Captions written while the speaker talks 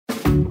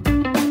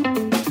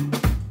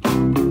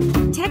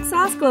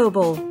Texas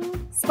Global,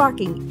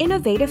 sparking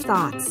innovative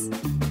thoughts.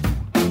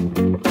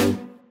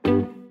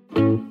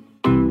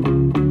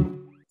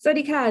 สวัส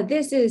ดีค่ะ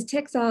This is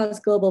Texas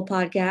Global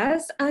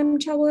Podcast. I'm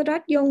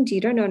Chawarat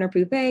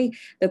Yongjiranonarpupe,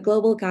 the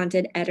Global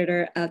Content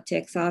Editor of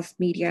Texas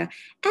Media.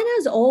 And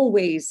as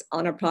always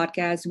on our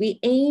podcast, we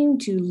aim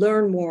to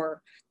learn more,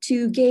 to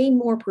gain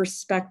more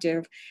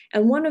perspective.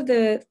 And one of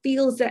the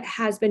fields that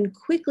has been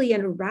quickly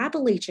and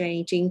rapidly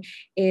changing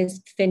is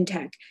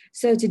fintech.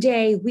 So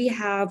today we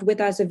have with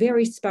us a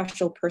very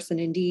special person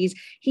indeed.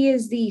 He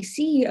is the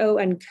CEO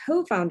and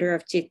co-founder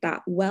of Chitta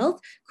Wealth,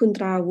 Kun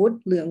Trawut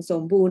Leung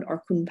Somboon or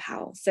Kun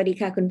Pao. สวัสดี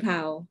ค่ะ Kun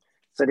Pao.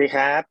 สวัสดีค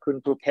รับคุณ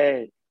ภูเป้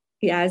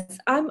Yes,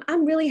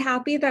 I'm really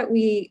happy that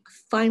we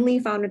finally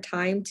found a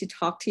time to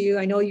talk to you.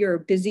 I know you're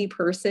a busy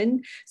person,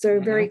 so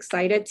we're very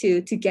excited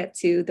to get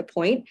to the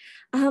point.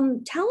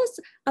 Tell us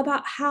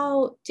about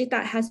how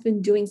Jita has been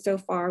doing so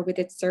far with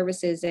its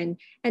services and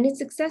its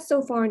success so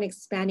far in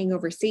expanding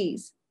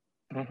overseas.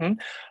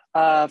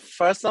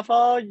 First of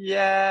all,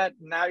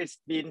 now it's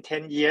been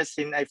 10 years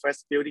since I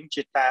first building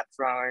Chitta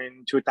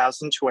from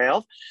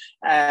 2012.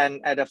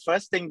 And the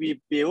first thing we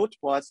built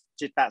was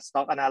Chitta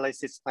stock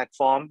analysis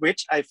platform,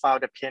 which I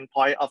found the pain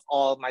point of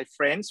all my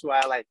friends who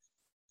are like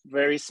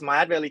very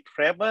smart, very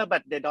clever,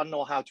 but they don't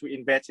know how to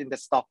invest in the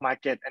stock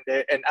market and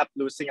they end up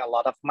losing a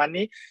lot of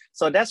money.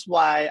 So that's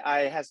why I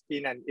has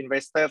been an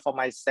investor for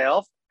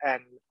myself.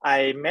 And I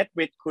met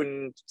with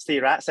Kun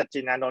Sira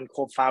Satchinanon,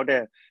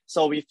 co-founder.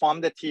 So we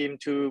formed the team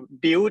to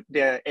build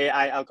the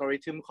AI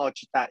algorithm called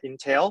Chitta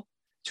Intel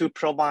to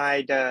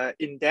provide the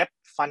in-depth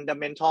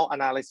fundamental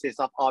analysis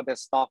of all the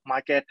stock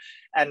market.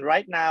 And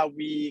right now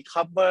we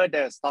cover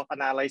the stock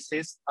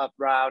analysis of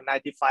around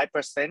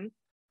 95%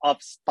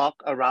 of stock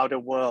around the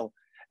world.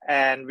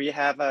 And we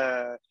have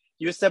a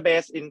user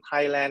base in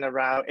Thailand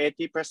around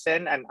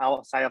 80% and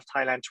outside of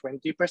Thailand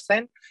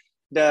 20%.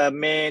 The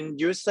main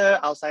user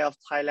outside of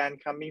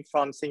Thailand coming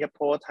from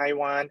Singapore,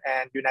 Taiwan,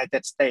 and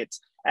United States.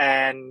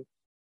 And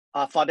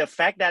for the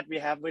fact that we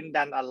haven't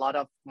done a lot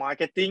of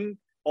marketing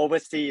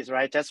overseas,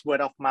 right? Just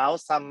word of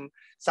mouth.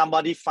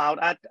 Somebody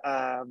found us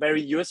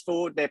very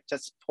useful. They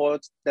just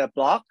post the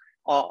blog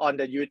or on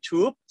the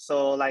YouTube. So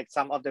like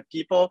some of the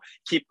people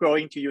keep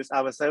growing to use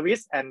our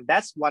service. And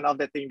that's one of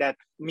the things that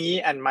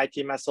me and my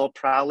team are so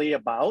proudly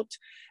about.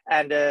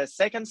 And the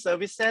second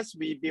services,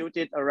 we built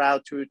it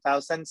around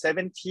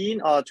 2017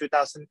 or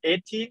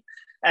 2018.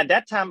 At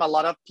that time, a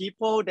lot of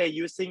people, they're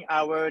using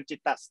our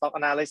Chitta stock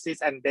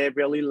analysis and they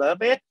really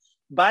love it.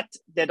 But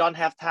they don't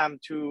have time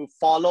to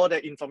follow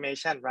the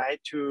information, right?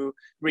 To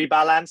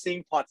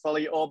rebalancing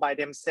portfolio by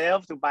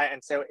themselves, to buy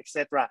and sell,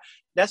 etc.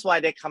 That's why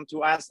they come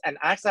to us and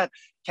ask us,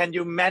 can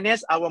you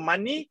manage our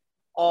money?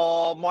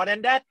 Or more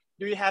than that,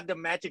 do you have the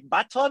magic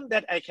button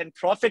that I can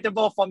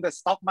profitable from the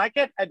stock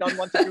market? I don't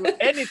want to do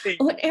anything.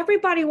 Well,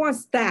 everybody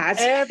wants that.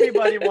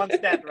 Everybody wants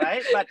that,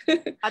 right? But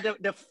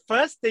the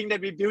first thing that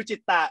we built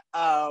it that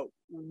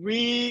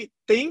we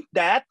think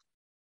that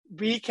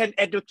we can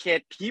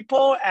educate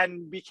people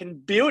and we can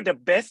build the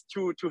best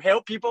to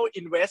help people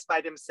invest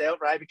by themselves,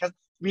 right? Because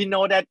we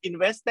know that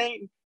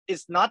investing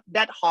is not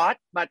that hard,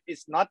 but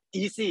it's not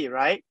easy,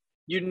 right?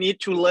 You need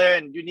to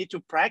learn, you need to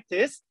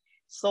practice.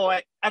 So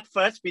at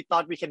first we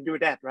thought we can do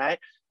that, right?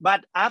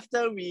 But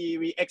after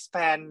we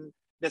expand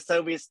the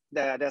service,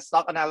 the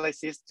stock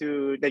analysis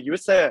to the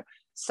user,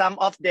 some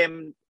of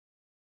them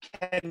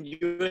can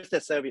use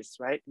the service,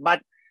 right?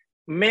 But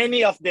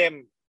many of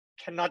them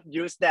cannot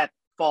use that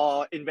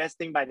for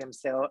investing by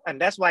themselves. And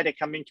that's why they're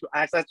coming to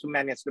ask us to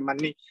manage the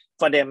money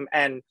for them.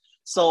 And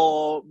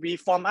so we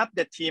form up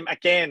the team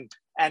again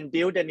and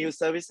build the new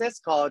services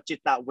called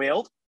Chitta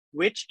Wealth,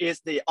 which is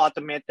the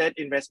automated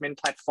investment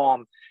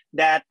platform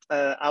that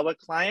our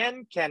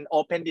client can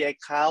open the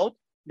account,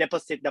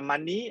 deposit the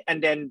money,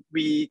 and then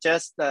we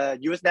just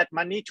use that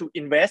money to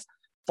invest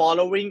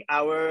following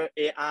our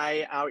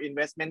AI, our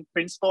investment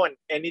principle and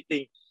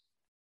anything.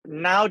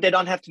 Now they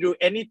don't have to do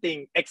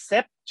anything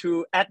except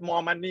to add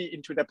more money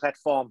into the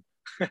platform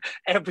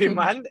every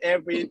month,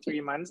 every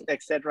 3 months,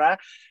 etc.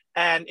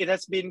 And it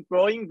has been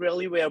growing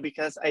really well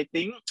because I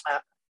think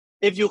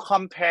if you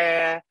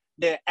compare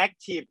the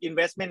active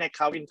investment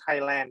account in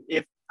Thailand,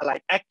 if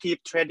like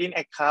active trading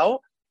account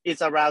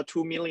is around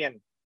 2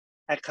 million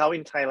account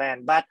in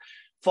Thailand, but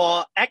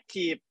for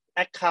active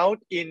account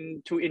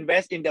to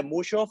invest in the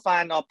mutual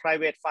fund or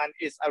private fund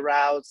is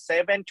around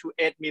 7 to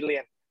 8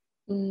 million.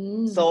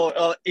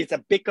 So it's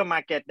a bigger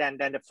market than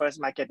the first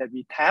market that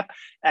we tap.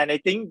 And I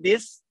think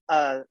this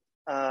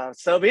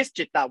service,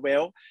 Chitta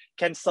Wealth,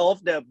 can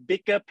solve the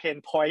bigger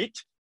pain point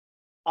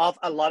of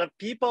a lot of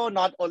people,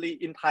 not only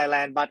in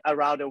Thailand, but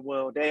around the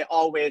world. They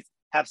always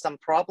have some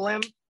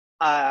problem,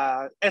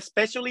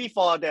 especially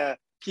for the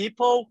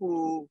people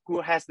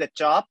who has the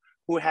job,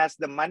 who has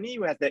the money,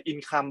 who has the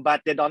income, but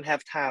they don't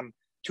have time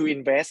to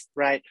invest,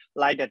 right?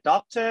 Like the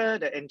doctor,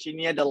 the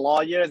engineer, the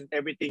lawyer, and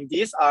everything.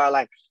 These are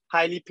like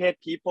highly paid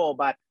people,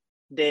 but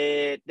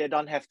they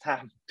don't have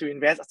time to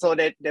invest. So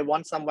they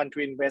want someone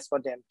to invest for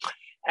them.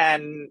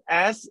 And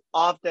as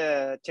of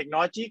the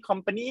technology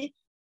company,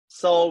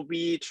 So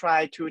we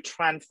try to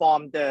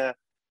transform the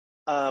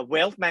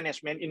wealth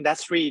management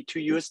industry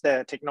to use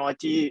the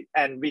technology,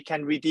 and we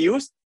can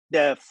reduce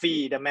the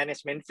fee, the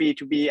management fee,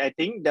 to be, I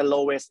think, the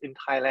lowest in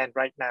Thailand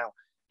right now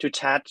to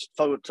charge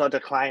for the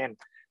client.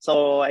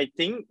 So I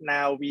think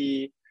now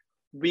we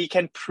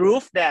can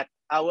prove that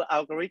our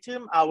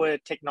algorithm, our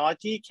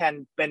technology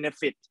can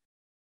benefit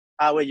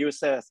our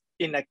users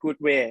in a good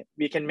way.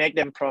 We can make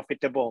them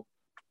profitable.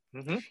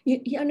 Mm-hmm.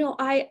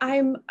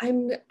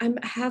 I'm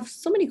have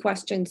so many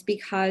questions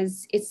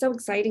because it's so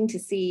exciting to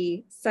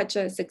see such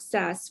a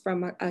success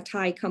from a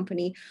Thai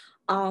company.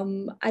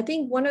 I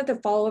think one of the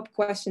follow-up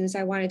questions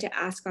I wanted to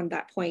ask on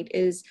that point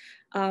is,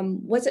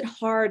 was it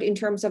hard in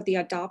terms of the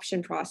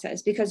adoption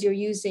process because you're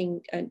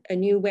using a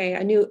new way,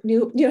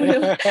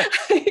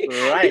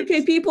 Right.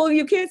 People,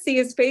 you can't see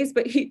his face,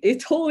 but he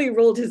totally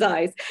rolled his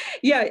eyes.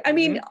 Yeah, I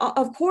mean,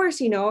 of course,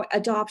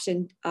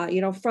 adoption,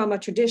 from a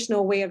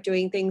traditional way of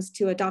doing things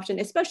to adoption,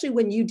 especially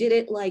when you did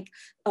it like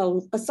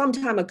some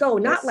time ago,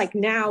 not like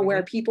now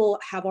where people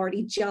have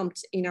already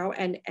jumped,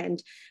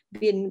 and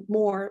been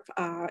more,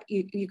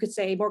 you could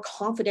say, more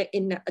confident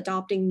in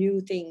adopting new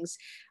things.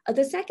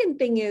 The second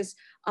thing is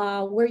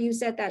where you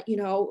said that,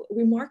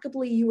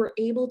 remarkably, you were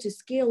able to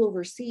scale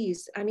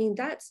overseas. I mean,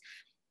 that's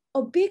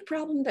a big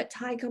problem that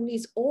Thai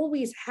companies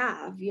always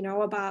have,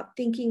 about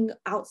thinking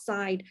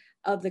outside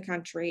of the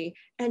country.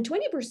 And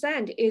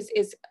 20% is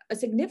a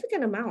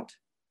significant amount,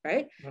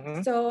 right?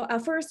 So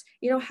first,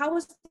 how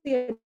was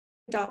the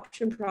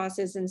adoption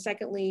process, and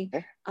secondly,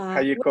 how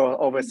you go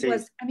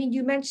overseas?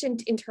 You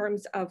mentioned in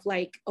terms of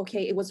like,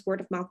 okay, it was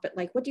word of mouth, but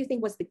like, what do you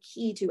think was the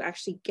key to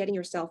actually getting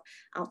yourself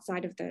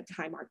outside of the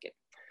Thai market?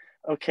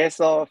 Okay,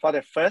 so for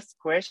the first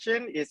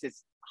question, is it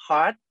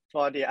hard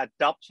for the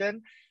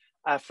adoption?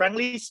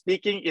 Frankly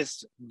speaking,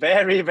 it's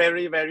very,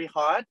 very, very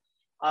hard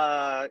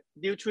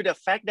due to the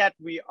fact that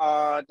we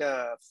are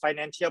the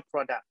financial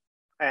product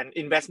and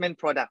investment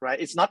product,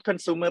 right? It's not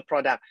consumer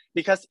product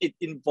because it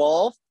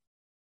involves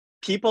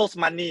people's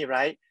money,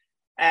 right?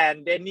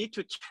 And they need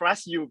to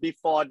trust you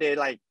before they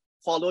like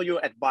follow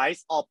your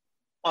advice or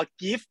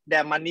give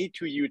their money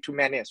to you to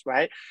manage,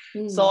 right?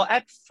 So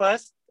at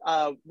first,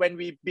 when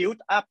we built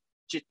up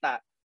Jitta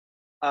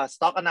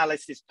stock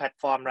analysis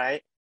platform,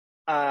 right?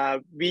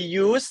 We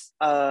use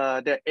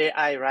the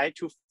AI, right,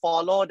 to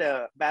follow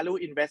the value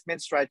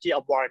investment strategy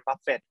of Warren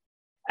Buffett,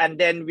 and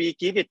then we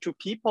give it to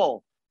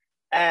people,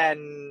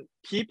 and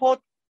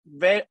people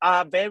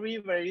are very,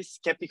 very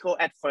skeptical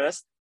at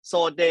first.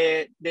 So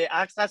they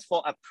ask us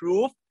for a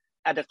proof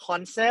at the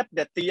concept,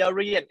 the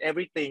theory, and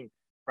everything,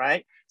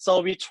 right?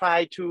 So we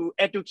try to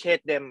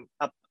educate them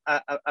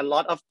a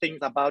lot of things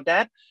about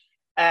that,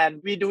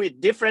 and we do it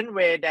different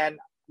way than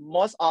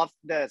most of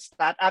the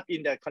startup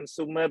in the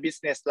consumer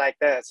business, like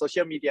the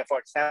social media, for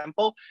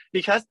example,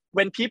 because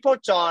when people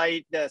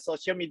join the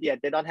social media,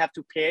 they don't have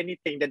to pay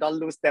anything. They don't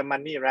lose their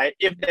money, right?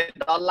 If they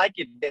don't like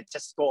it, they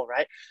just go,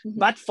 right?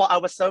 But for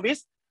our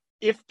service,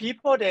 if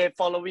people they're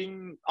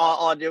following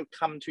or they'll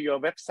come to your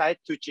website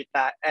to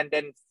Jitta and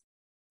then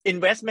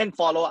investment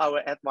follow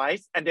our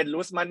advice and then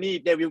lose money,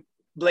 they will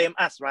blame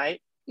us,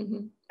 right?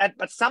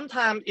 But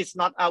sometimes it's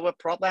not our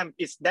problem.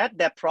 It's that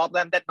their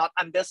problem that not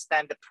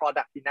understand the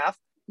product enough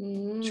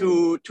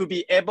to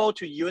be able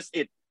to use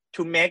it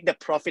to make the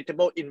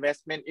profitable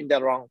investment in the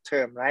long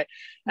term, right?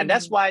 And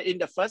that's why in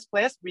the first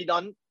place, we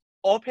don't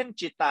open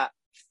Jitta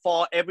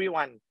for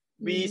everyone.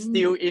 We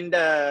still in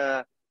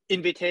the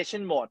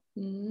invitation mode.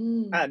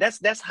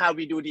 That's how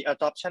we do the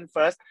adoption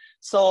first.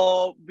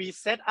 So we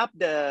set up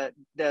the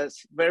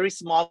very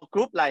small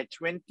group, like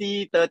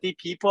 20, 30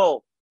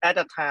 people at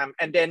a time.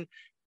 And then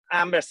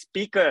I'm a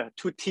speaker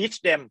to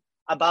teach them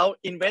about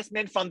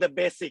investment from the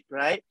basic,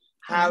 right?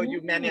 How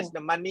you manage the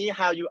money,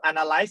 how you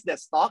analyze the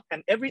stock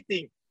and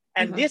everything.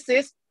 And this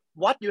is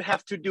what you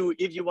have to do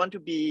if you want to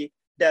be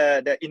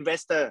the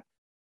investor,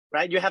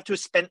 right? You have to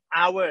spend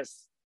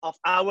hours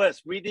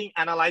reading,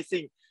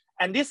 analyzing.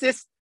 And this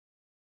is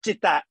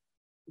Jitta,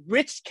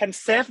 which can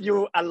save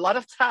you a lot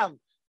of time.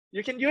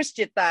 You can use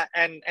Jitta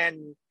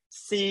and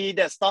see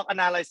the stock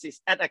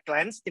analysis at a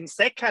glance in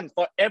seconds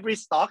for every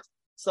stock.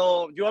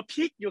 So your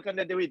pick, you're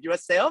gonna do it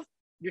yourself.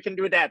 You can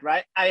do that,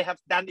 right? I have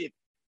done it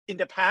in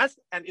the past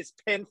and it's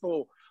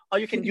painful. Or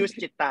you can use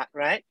Jitta,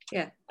 right?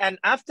 Yeah. And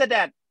after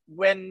that,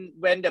 when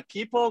the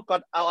people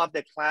got out of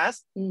the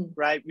class,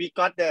 right, we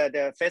got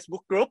the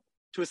Facebook group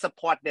to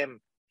support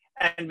them.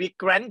 And we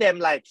grant them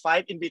like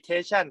 5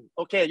 invitations.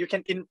 Okay, you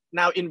can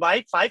now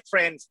invite 5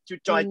 friends to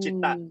join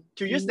Jitta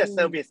to use the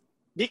service.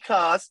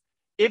 Because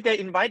if they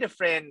invite a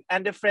friend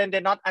and the friend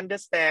did not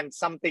understand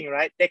something,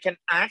 right, they can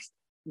ask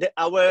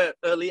our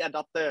early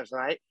adopters,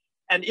 right?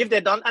 And if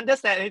they don't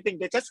understand anything,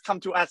 they just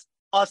come to us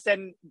or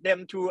send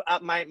them to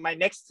my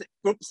next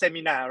group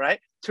seminar, right,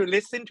 to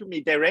listen to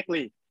me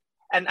directly.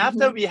 And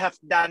after we have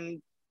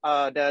done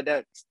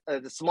the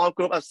small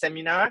group of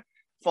seminar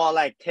for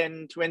like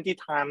 10, 20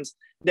 times,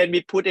 then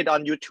we put it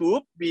on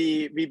YouTube.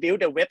 We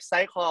built a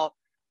website called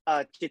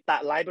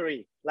Jitta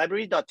Library,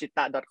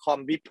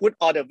 library.jitta.com. We put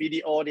all the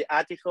video, the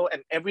article,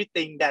 and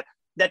everything that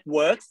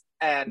works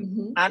and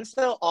Mm-hmm.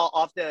 answer all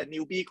of the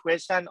newbie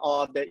question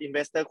or the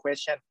investor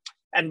question.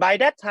 And by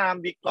that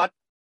time, we got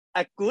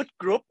a good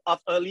group of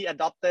early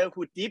adopter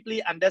who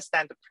deeply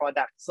understand the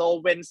product. So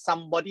when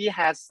somebody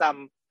has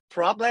some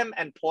problem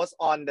and post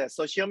on the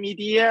social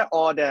media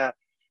or the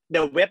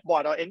web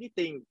board or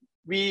anything,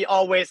 we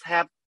always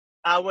have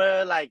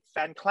our like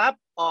fan club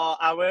or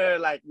our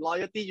like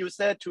loyalty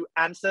user to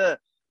answer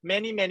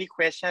many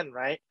questions,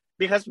 right?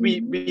 Because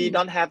we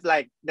don't have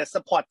like the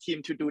support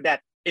team to do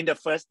that in the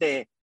first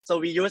day. So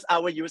we use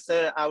our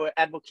user, our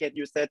advocate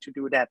user to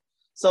do that.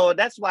 So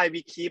that's why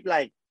we keep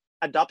like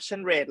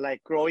adoption rate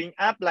like growing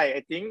up, like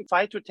I think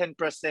 5 to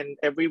 10%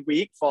 every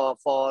week for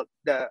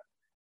the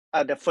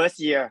first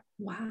year.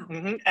 Wow.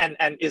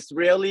 And it's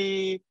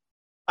really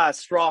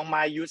strong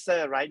my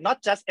user, right?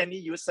 Not just any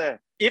user.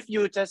 If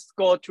you just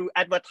go to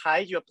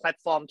advertise your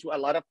platform to a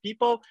lot of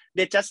people,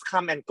 they just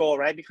come and go,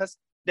 right? Because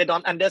they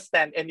don't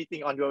understand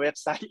anything on your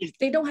website.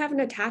 They don't have an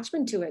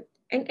attachment to it.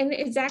 And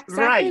it's exactly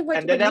right. what,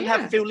 and they don't yeah.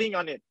 have feeling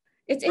on it.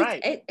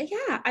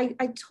 Yeah,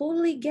 I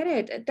totally get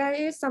it. That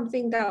is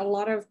something that a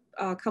lot of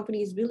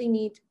companies really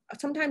need,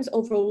 sometimes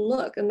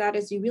overlook, and that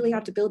is you really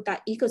have to build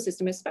that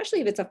ecosystem,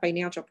 especially if it's a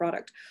financial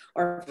product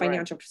or a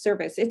financial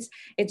service.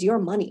 It's your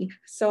money,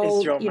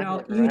 so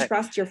you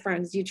trust your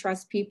friends, you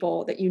trust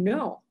people that you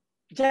know.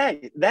 Yeah,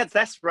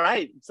 that's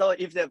right. So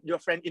if your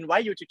friend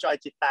invite you to join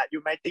Chitta,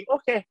 you might think,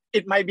 okay,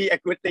 it might be a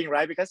good thing,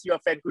 right? Because your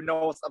friend who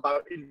knows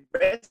about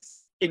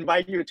invest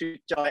invite you to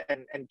join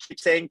and keep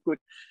saying good.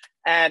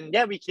 And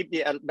yeah, we keep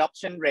the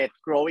adoption rate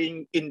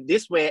growing in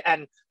this way,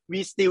 and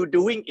we still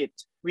doing it.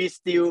 We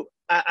still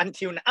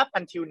until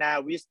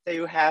now, we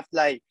still have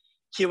like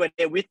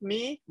Q&A with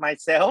me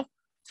myself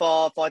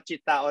for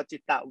Chitta or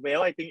Chitta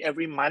Well, I think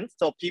every month,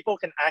 so people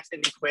can ask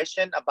any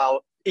question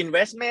about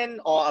investment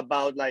or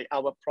about like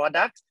our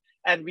products.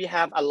 And we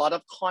have a lot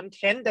of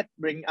content that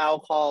bring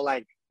out called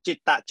like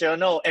Chitta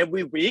Journal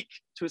every week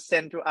to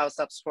send to our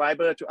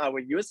subscriber, to our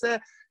user,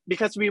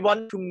 because we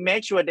want to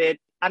make sure they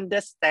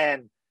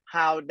understand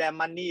how their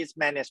money is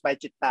managed by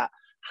Chitta,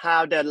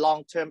 how the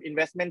long-term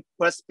investment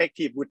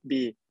perspective would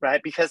be,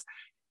 right? Because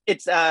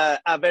it's a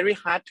very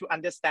hard to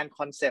understand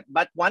concept,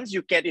 but once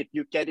you get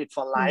it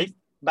for life.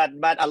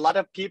 But a lot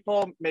of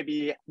people,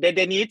 maybe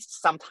they need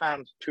some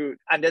time to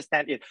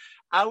understand it.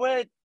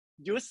 Our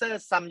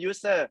some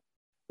user,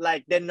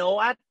 like they know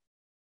us,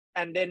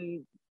 and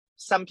then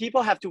some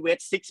people have to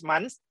wait 6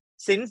 months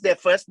since they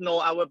first know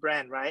our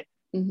brand, right?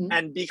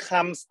 And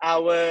becomes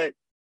our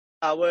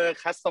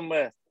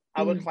customer,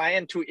 our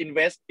client to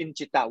invest in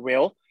Chitta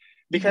Well,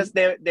 because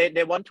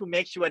they want to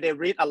make sure they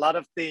read a lot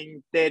of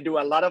things, they do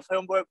a lot of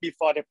homework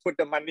before they put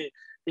the money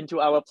into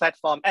our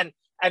platform. And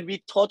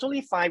we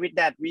totally fine with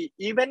that. We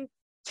even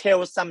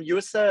tell some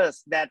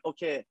users that,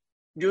 okay,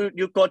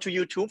 you go to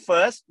YouTube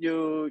first,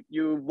 you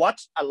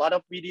watch a lot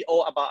of video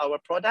about our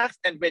products,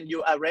 and when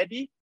you are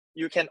ready,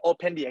 you can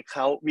open the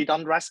account. We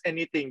don't rush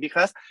anything,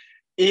 because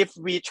if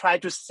we try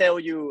to sell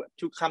you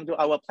to come to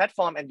our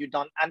platform and you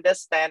don't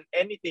understand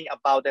anything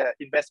about the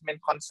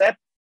investment concept,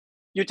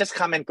 you just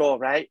come and go,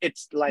 right?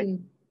 It's like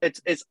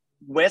it's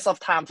waste of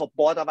time for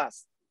both of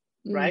us,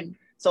 right?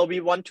 So we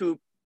want to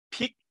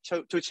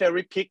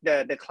cherry pick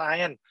the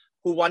client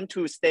who want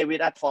to stay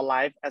with us for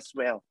life as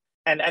well.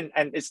 And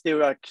it's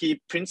still a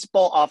key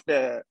principle of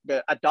the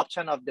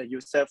adoption of the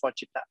user for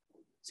Chitta.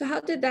 So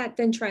how did that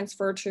then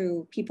transfer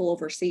to people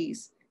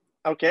overseas?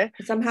 Okay.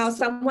 Somehow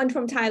someone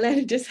from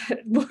Thailand just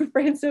had more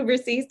friends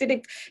overseas.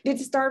 Did it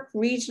start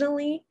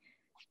regionally?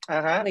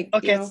 Like,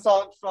 okay,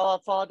 so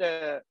for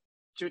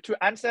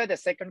to answer the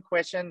second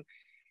question,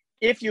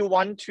 if you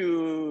want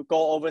to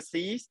go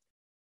overseas,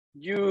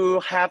 you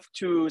have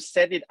to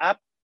set it up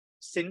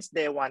since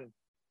day one.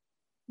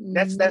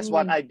 That's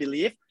what I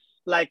believe.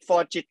 Like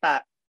for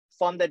Chitta,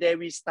 from the day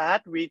we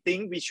start, we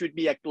think we should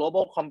be a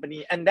global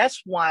company, and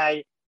that's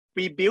why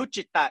we built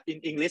Chitta in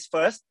English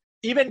first.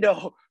 Even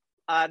though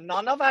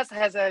none of us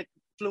has a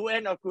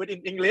fluent or good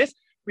in English,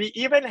 we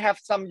even have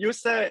some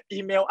user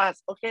email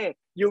us, okay,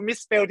 you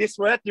misspelled this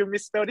word, you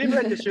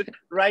should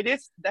write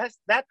this,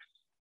 that.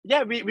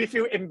 Yeah, we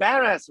feel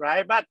embarrassed,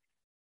 right? But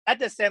at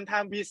the same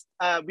time,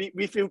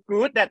 we feel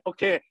good that,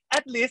 okay,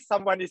 at least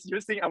someone is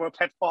using our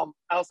platform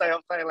outside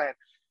of Thailand.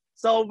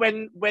 So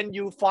when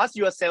you force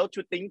yourself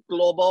to think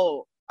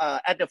global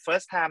at the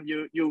first time,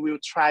 you will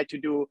try to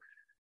do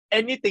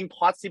anything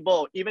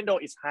possible, even though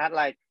it's hard,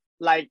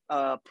 like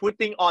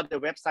putting on the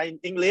website in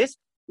English,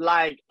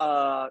 like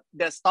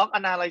the stock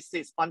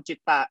analysis on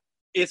Chitta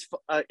is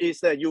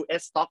a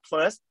US stock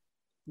first,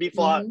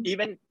 before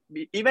even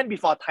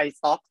before Thai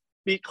stock,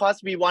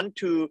 because we want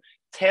to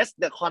test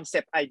the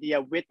concept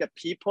idea with the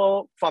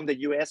people from the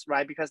US,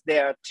 right? Because they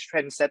are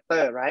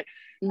trendsetter, right?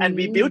 And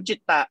we build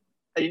Chitta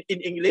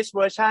in English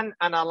version,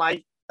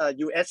 analyze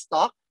US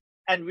stock,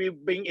 and we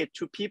bring it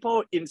to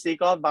people in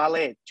Silicon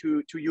Valley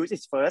to use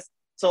it first.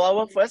 So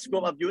our first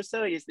group of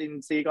users is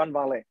in Silicon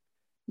Valley.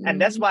 And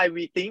that's why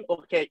we think,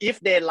 okay, if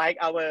they like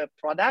our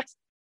products,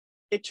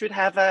 it should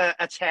have a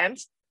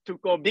chance to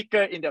go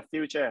bigger in the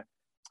future.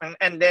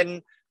 And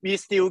then we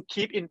still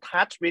keep in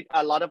touch with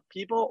a lot of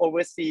people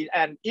overseas.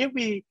 And if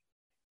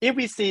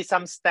we see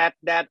some stat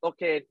that,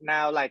 okay,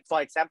 now, like,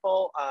 for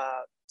example,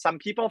 some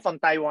people from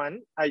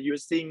Taiwan are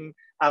using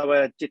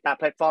our Jita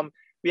platform.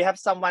 We have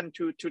someone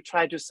to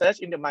try to search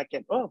in the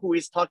market, oh, who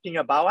is talking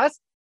about us.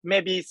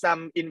 Maybe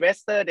some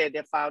investor, they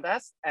found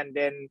us, and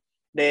then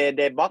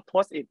they blog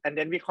post it, and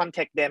then we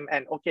contact them,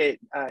 and okay,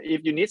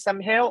 if you need some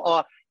help,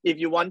 or if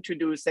you want to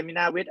do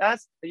seminar with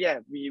us, yeah,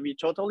 we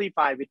totally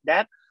fine with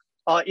that.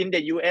 Or in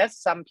the US,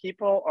 some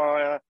people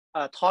are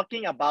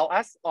talking about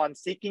us on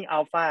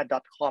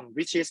seekingalpha.com,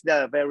 which is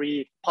the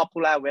very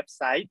popular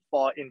website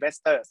for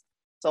investors.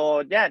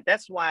 So yeah,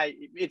 that's why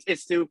it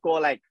still go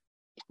like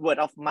word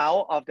of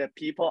mouth of the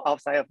people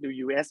outside of the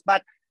US.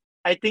 But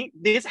I think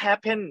this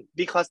happened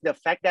because the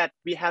fact that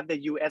we have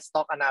the US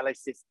stock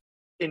analysis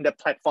in the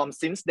platform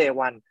since day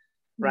one,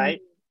 right?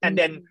 Mm-hmm. And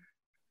then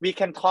we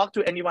can talk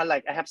to anyone.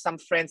 Like, I have some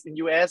friends in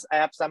US, I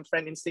have some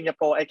friends in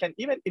Singapore. I can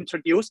even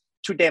introduce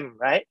to them,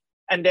 right?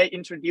 And they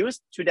introduce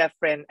to their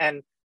friend,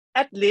 and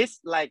at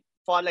least like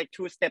for like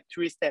 2-step,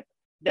 3-step,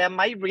 they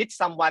might reach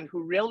someone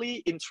who really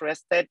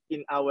interested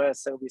in our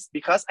service.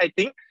 Because I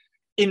think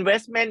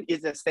investment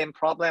is the same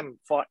problem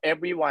for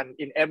everyone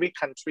in every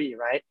country,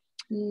 right?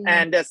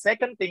 And the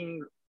second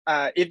thing,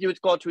 if you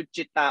go to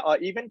Jita or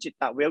even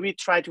Jita, where we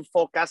try to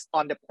focus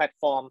on the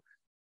platform,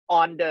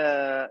 on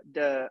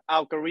the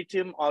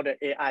algorithm or the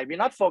AI, we're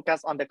not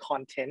focused on the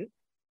content,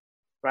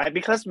 right?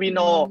 Because we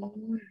know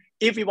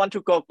if we want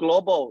to go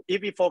global,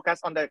 if we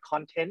focus on the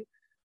content,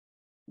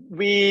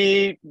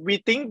 we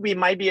think we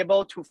might be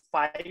able to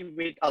fight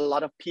with a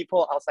lot of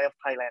people outside of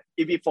Thailand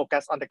if we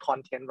focus on the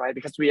content, right?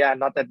 Because we are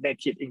not a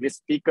native English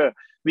speaker.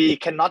 We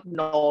cannot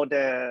know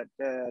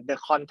the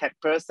contact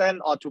person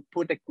or to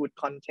put a good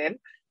content.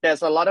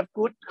 There's a lot of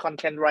good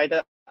content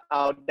writer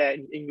out there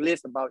in English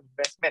about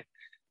investment.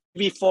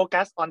 We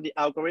focus on the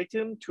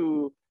algorithm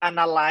to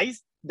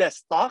analyze the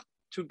stock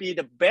to be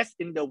the best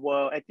in the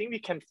world. I think we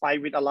can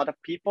fight with a lot of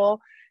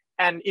people.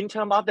 And in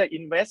terms of the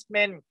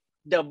investment,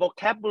 the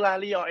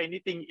vocabulary or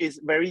anything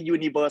is very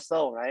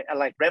universal, right?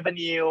 Like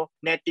revenue,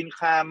 net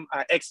income,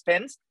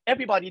 expense.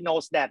 Everybody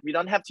knows that. We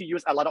don't have to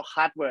use a lot of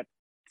hard words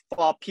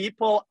for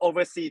people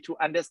overseas to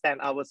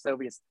understand our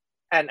service.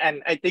 And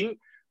I think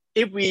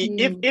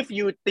if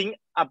you think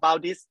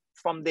about this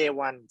from day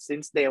one,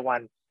 since day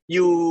one,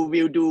 you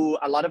will do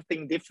a lot of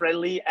things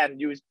differently, and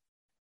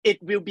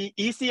it will be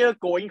easier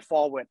going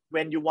forward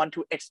when you want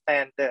to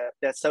expand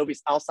the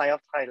service outside of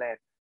Thailand,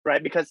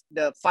 right? Because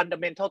the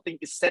fundamental thing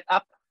is set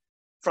up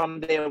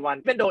from day one,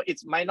 even though it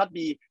might not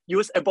be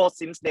usable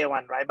since day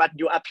one, right? But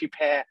you are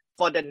prepared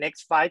for the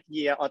next 5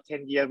 years or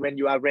 10 years when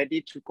you are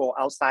ready to go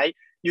outside.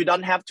 You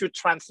don't have to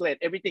translate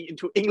everything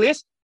into English.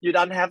 You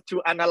don't have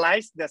to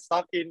analyze the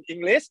stock in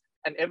English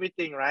and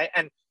everything, right?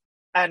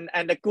 And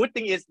the good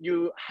thing is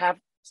you have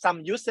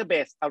some user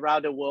base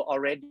around the world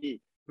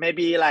already.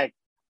 Maybe like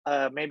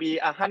maybe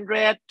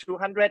 100,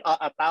 200, or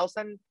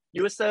 1,000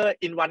 users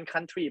in one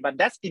country, but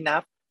that's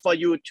enough for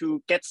you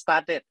to get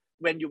started.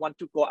 When you want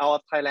to go out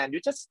of Thailand,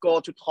 you just go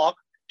to talk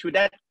to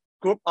that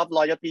group of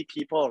loyalty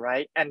people,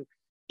 right? And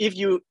if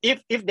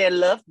they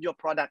love your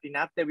product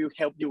enough, they will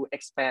help you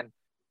expand.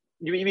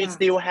 We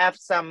still have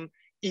some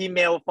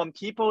email from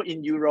people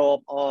in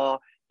Europe or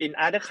in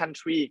other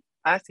countries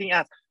asking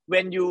us,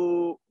 when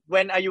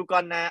are you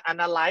gonna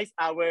analyze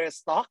our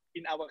stock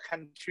in our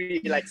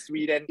country, like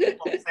Sweden,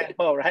 for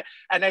example, right?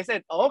 And I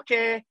said,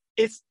 okay,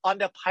 it's on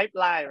the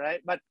pipeline,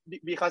 right? But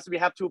because we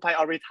have to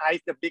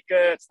prioritize the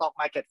bigger stock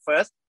market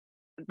first.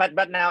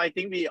 But now I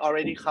think we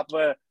already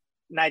cover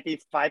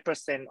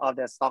 95% of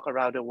the stock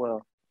around the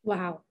world.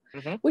 Wow.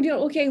 Mm-hmm.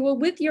 Well, okay. Well,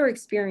 with your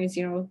experience,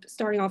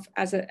 starting off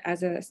as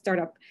a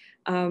startup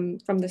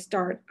from the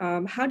start,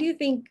 how do you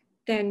think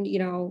then,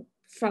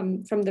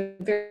 from the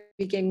very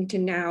beginning to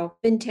now,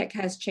 fintech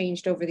has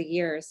changed over the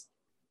years?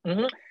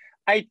 Mm-hmm.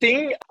 I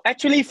think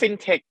actually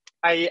fintech,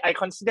 I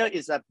consider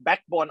is a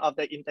backbone of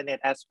the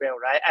internet as well,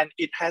 right? And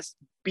it has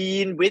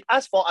been with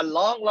us for a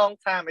long, long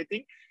time. I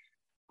think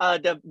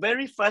the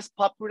very first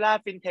popular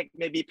fintech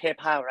maybe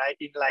PayPal, right?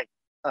 In like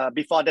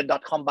before the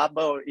 .com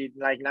bubble in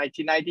like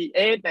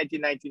 1998,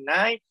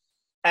 1999.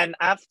 And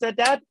after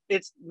that,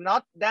 it's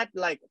not that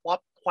like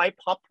quite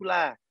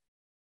popular,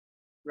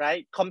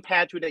 right?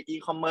 Compared to the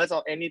e-commerce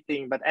or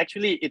anything, but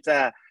actually it's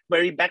a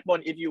very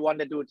backbone if you want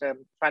to do the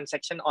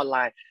transaction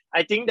online.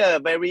 I think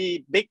the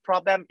very big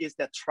problem is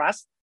the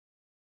trust,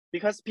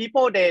 because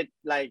people, they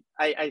like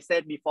I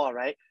said before,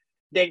 right?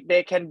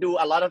 They can do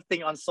a lot of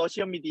things on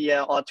social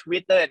media or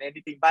Twitter and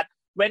anything, but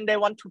when they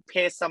want to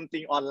pay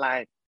something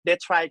online, they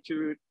try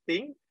to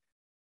think,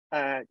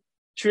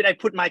 should I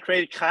put my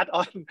credit card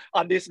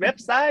on this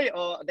website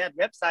or that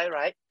website,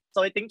 right?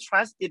 So I think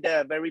trust is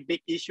a very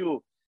big issue.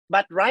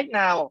 But right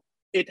now,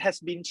 it has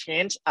been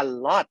changed a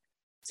lot.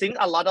 Since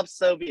a lot of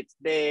service,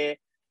 they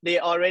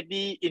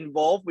already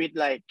involved with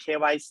like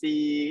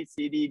KYC,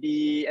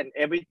 CDD and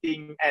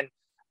everything. And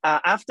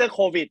after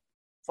COVID,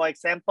 for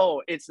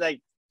example, it's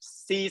like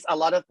sees a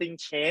lot of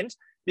things change,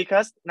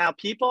 because now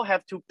people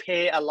have to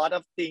pay a lot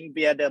of things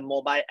via the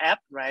mobile app,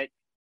 right?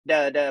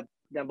 the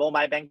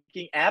mobile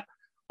banking app,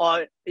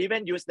 or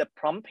even use the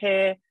prompt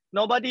pay.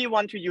 Nobody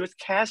want to use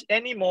cash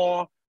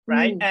anymore,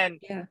 right? And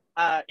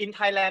yeah. In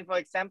Thailand, for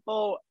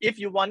example, if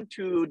you want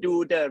to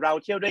do the เรา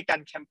เที่ยวด้วยกัน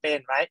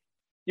campaign, right?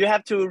 You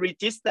have to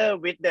register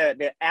with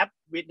the app,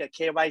 with the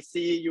KYC.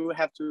 You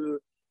have to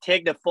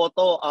take the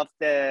photo of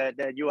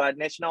your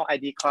national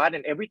ID card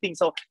and everything.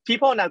 So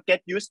people now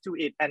get used to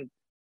it,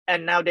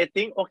 and now they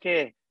think,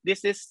 okay,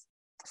 this is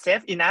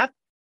safe enough.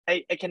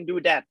 I can do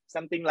that,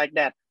 something like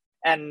that.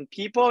 And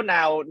people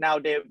now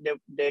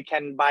they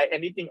can buy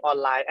anything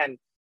online. And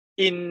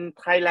in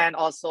Thailand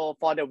also,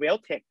 for the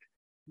wealth tech,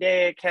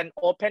 they can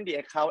open the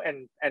account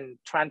and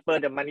transfer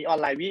the money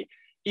online. We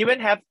even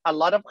have a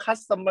lot of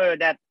customer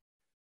that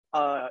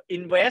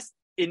invest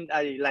in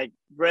a like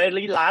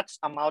really large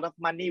amount of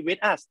money with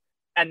us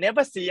and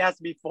never see us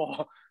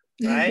before,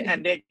 right?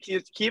 And they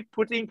keep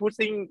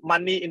putting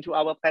money into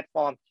our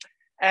platform.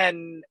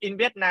 And in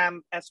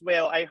Vietnam as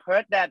well, I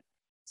heard that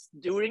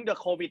during the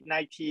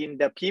COVID-19,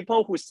 the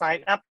people who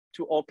sign up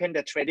to open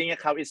the trading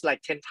account is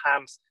like 10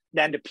 times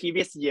than the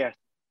previous year,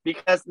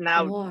 because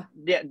now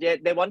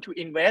they want to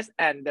invest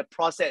and the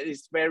process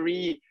is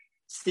very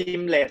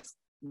seamless.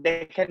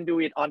 They can do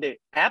it on the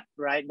app,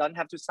 right? Don't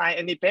have to sign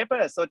any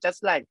paper. So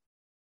just like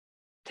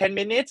 10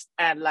 minutes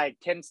and like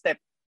 10 steps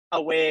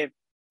away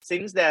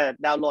since they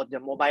download the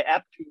mobile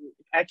app to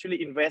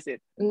actually invest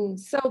it.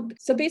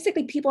 So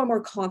basically people are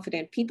more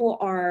confident. People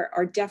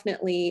are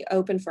definitely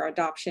open for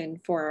adoption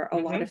for a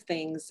lot of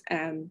things.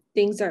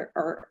 Things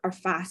are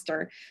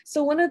faster.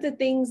 So one of the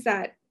things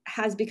that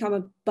has become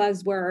a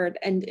buzzword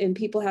and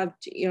people have,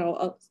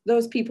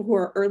 those people who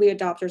are early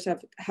adopters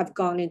have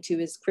gone into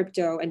is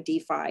crypto and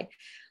DeFi.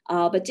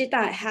 But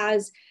Jita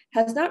has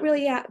not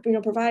really,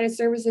 provided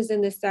services in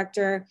this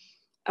sector.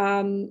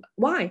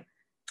 Why?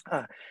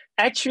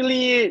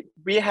 Actually,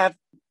 we have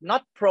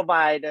not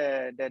provide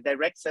the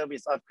direct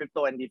service of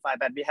crypto and DeFi,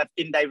 but we have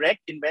indirect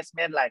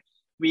investment. Like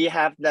we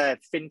have the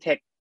fintech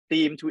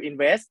team to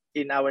invest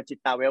in our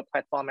Jita Wealth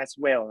platform as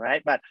well,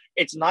 right? But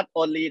it's not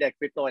only the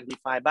crypto and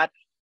DeFi, but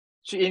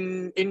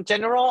in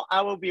general,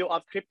 our view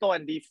of crypto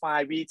and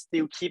DeFi, we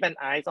still keep an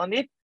eye on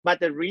it. But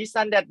the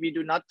reason that we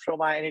do not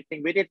provide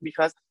anything with it,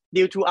 because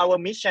due to our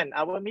mission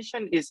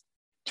is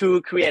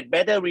to create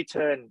better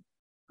return,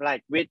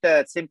 like with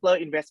the simpler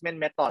investment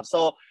method.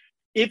 So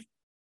if,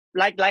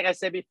 like I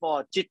said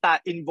before, Jita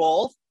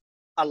involves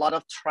a lot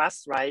of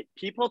trust, right?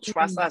 People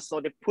trust us, so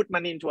they put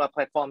money into our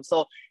platform.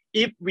 So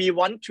if we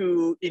want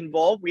to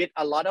involve with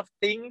a lot of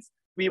things,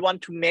 we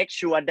want to make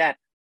sure that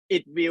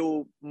it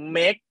will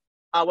make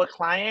our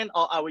client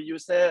or our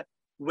user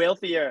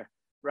wealthier,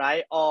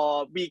 right?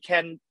 Or we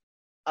can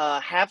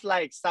have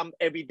like some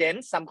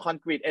evidence, some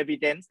concrete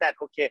evidence that,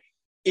 okay,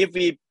 if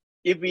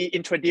we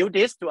introduce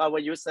this to our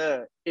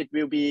user, it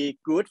will be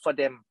good for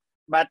them.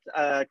 But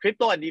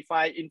crypto and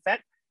DeFi, in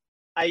fact,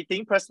 I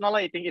think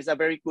it's a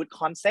very good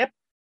concept,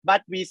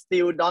 but we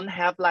still don't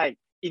have like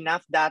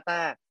enough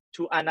data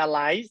to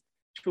analyze,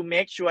 to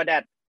make sure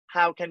that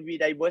how can we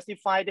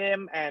diversify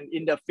them, and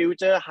in the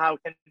future, how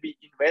can we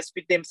invest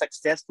with them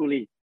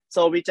successfully.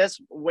 So we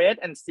just wait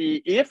and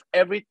see if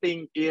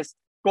everything is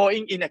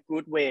going in a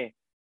good way.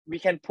 We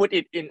can put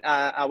it in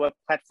our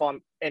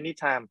platform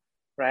anytime,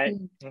 right?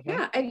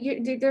 Yeah,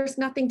 there's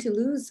nothing to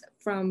lose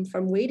from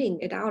waiting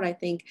it out. I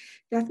think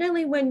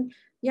definitely when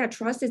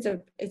trust is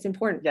it's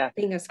important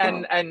thing as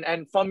well.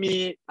 And for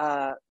me,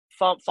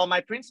 for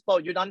my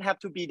principle, you don't have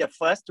to be the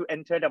first to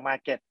enter the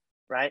market,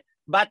 right?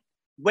 But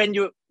when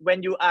you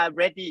are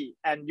ready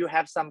and you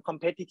have some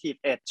competitive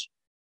edge,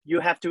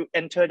 you have to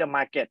enter the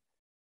market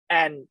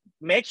and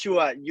make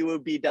sure you will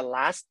be the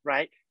last,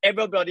 right?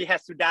 Everybody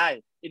has to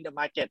die in the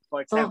market,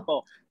 for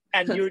example.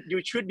 And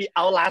you should be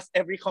outlast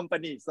every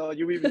company, so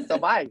you will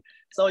survive.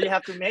 So you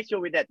have to make sure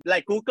with that.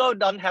 Like Google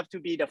don't have to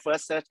be the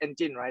first search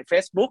engine, right?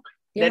 Facebook,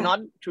 they're not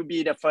to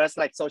be the first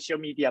like social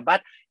media,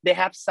 but they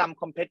have some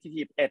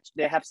competitive edge.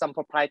 They have some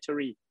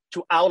proprietary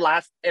to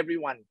outlast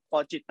everyone.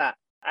 For Jita,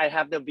 I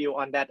have the view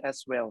on that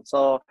as well.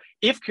 So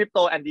if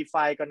crypto and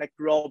DeFi are gonna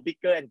grow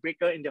bigger and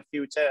bigger in the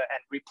future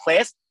and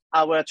replace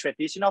our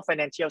traditional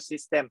financial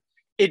system,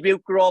 it will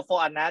grow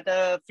for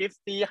another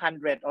 50,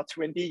 100 or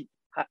 20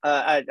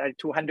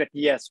 200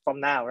 years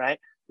from now, right?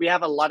 We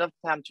have a lot of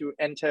time to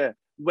enter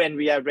when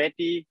we are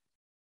ready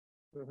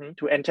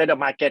to enter the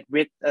market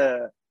with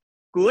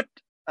good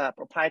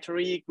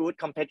proprietary, good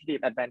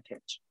competitive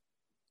advantage.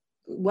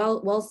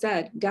 Well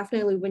said.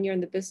 Definitely when you're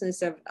in the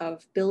business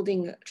of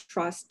building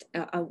trust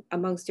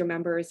amongst your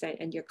members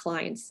and your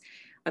clients.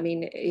 I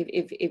mean,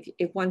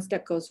 if one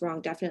step goes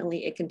wrong,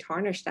 definitely it can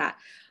tarnish that.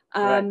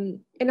 Right.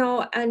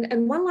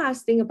 And one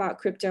last thing about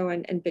crypto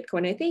and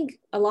Bitcoin, I think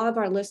a lot of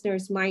our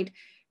listeners might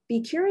be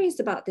curious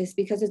about this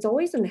because it's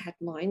always in the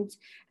headlines.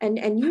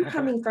 And you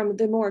coming from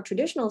the more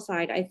traditional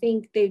side, I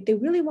think they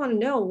really want to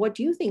know, what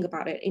do you think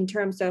about it in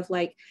terms of,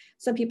 like,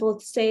 some people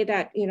say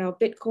that,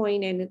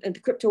 Bitcoin and the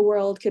crypto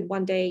world could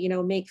one day,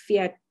 make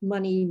fiat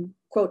money,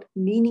 quote,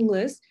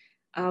 meaningless.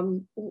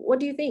 What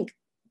do you think?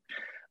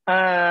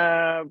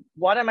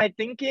 What am I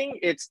thinking?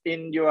 It's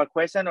in your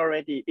question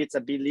already. It's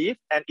a belief,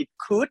 and it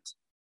could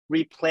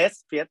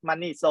replace fiat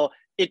money. So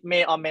it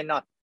may or may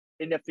not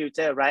in the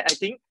future, right? I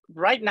think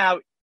right now,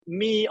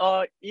 me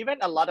or even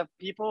a lot of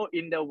people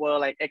in the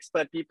world, like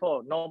expert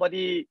people,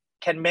 nobody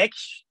can make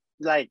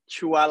like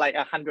sure like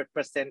 100%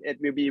 it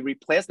will be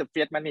replaced the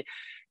fiat money,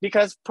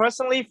 because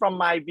personally, from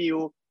my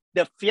view,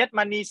 the fiat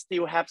money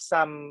still have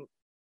some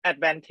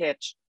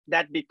advantage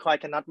that Bitcoin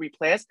cannot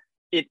replace.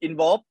 It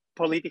involves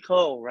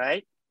political,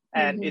 right?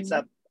 And it's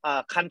a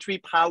country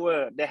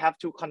power. They have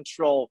to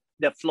control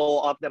the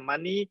flow of the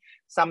money.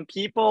 Some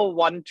people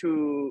want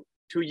to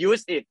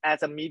use it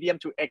as a medium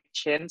to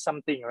exchange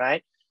something,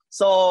 right?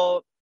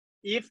 So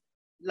if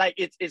like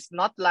it's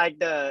not like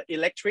the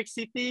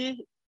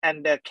electricity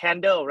and the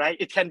candle, right?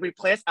 It can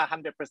replace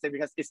 100%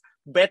 because it's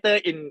better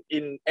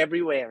in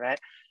everywhere, right?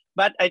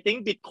 But I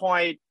think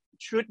Bitcoin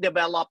should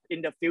develop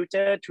in the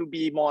future to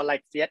be more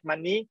like fiat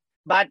money.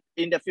 But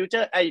in the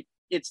future,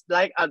 it's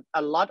like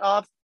a lot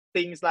of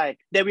things, like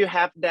they will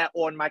have their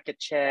own market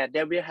share.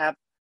 They will have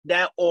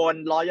their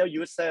own loyal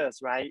users,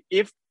 right?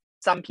 If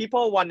some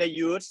people want to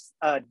use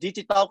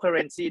digital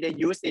currency, they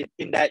use it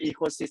in their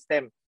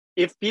ecosystem.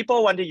 If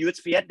people want to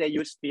use fiat, they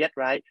use fiat,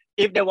 right?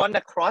 If they want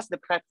to cross the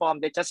platform,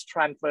 they just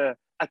transfer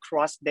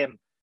across them,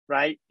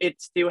 right?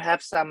 It still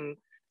have some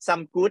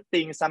good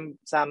things,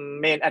 some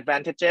main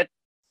advantages,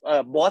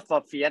 both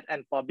for fiat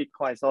and for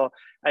Bitcoin. So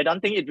I don't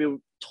think it will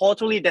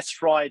totally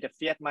destroy the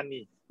fiat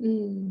money.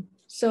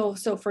 So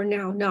for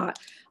now, not.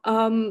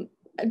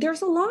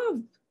 There's a lot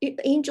of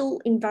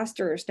angel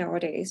investors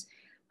nowadays.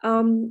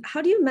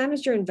 How do you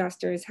manage your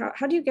investors?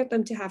 How do you get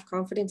them to have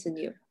confidence in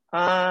you?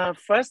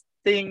 First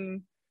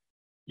thing,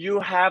 you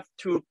have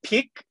to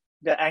pick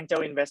the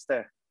angel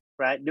investor,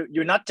 right?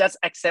 You not just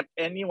accept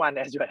anyone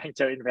as your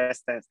angel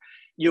investors.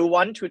 You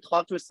want to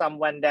talk to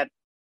someone that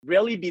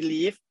really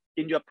believe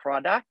in your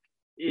product,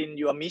 in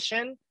your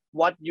mission,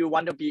 what you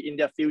want to be in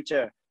the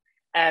future.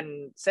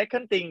 And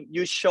second thing,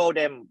 you show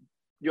them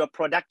your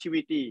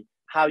productivity,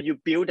 how you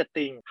build the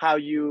thing, how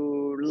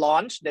you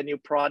launch the new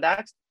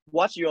products.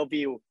 What's your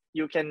view?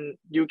 You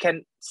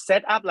can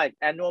set up like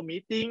annual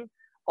meeting,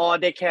 or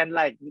they can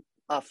like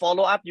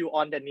follow up you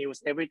on the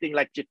news, everything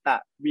like Jitta.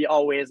 We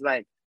always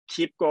like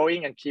keep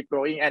growing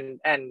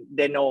and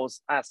they know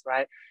us,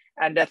 right?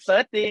 And the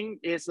third thing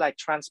is like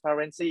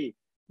transparency.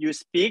 You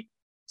speak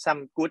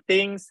some good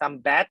things, some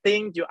bad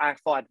things, you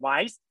ask for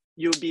advice,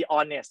 you be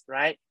honest,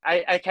 right?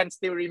 I can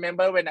still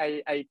remember when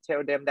I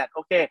tell them that,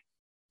 okay,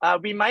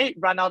 we might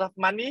run out of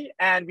money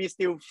and we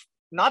still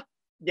not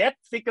yet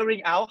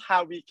figuring out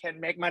how we can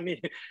make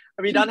money.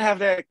 We don't have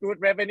the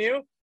good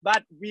revenue,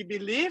 but we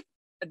believe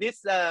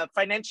this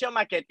financial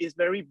market is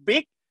very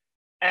big.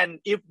 And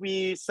if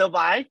we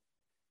survive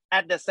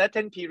at the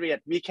certain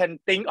period, we can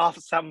think of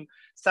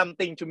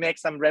something to make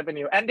some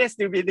revenue, and they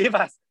still believe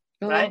us.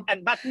 Right.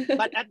 And but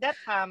at that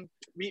time,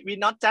 we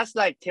not just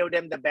like tell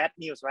them the bad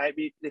news, right?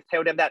 We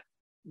tell them that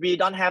we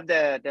don't have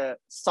the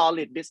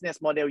solid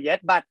business model yet,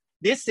 but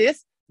this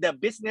is the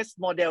business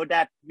model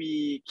that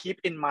we keep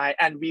in mind,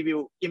 and we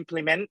will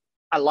implement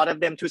a lot of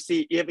them to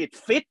see if it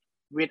fit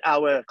with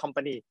our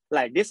company.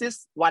 Like this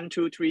is 1,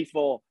 2, 3,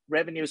 4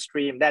 revenue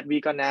stream that we're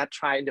gonna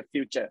try in the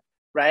future,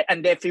 right?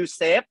 And they feel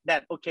safe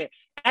that, okay,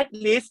 at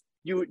least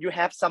you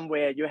have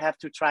somewhere you have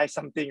to try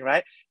something,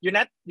 right? You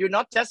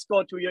not just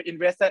go to your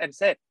investor and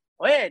say,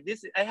 oh, hey,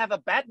 I have a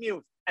bad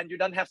news, and you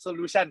don't have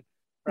solution,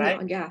 right?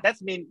 No, yeah.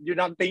 That means you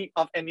don't think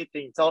of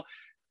anything. So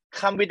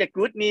come with the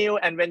good news,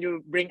 and when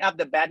you bring up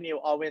the bad news,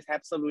 always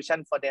have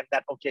solution for them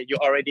that, okay, you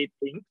already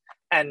think,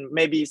 and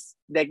maybe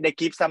they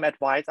give some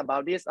advice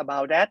about this,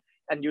 about that,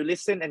 and you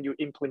listen and you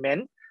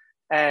implement.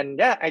 And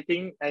yeah, I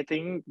think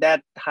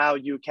that's how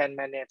you can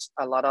manage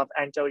a lot of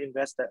angel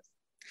investors.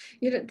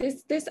 You know,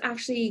 this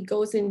actually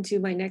goes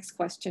into my next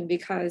question,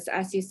 because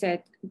as you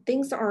said,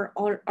 things are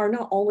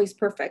not always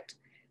perfect.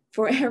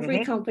 For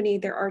every company,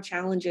 there are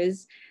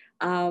challenges.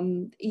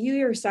 You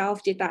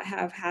yourself did not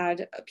have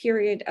had a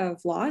period of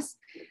loss,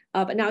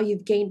 but now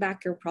you've gained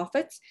back your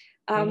profits.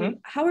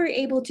 How are you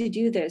able to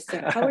do this?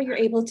 How are you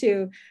able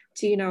to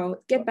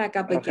get back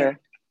up again?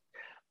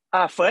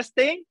 First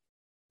thing,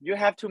 you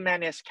have to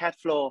manage cash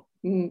flow.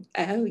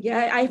 Oh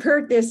yeah, I've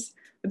heard this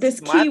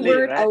Smartly,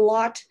 keyword right? a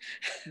lot.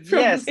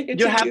 Yes,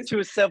 you have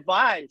to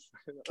survive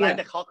like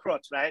the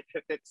cockroach, right?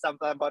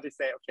 Somebody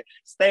say, okay,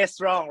 stay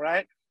strong,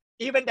 right?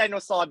 Even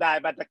dinosaur die,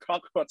 but the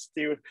cockroach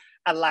still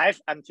alive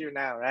until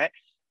now, right?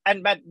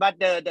 And but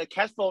the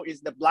cash flow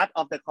is the blood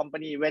of the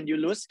company. When you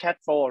lose cash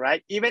flow,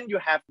 right? Even you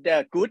have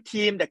the good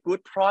team, the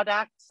good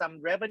product,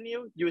 some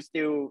revenue, you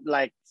still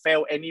like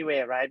fail anyway,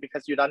 right?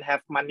 Because you don't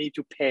have money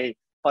to pay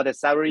for the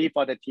salary,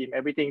 for the team,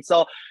 everything.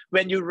 So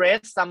when you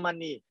raise some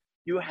money,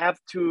 you have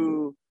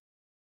to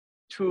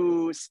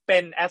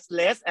spend as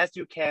less as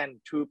you can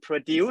to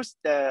produce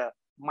the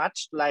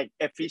much like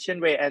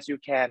efficient way as you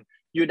can.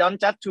 You don't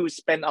just to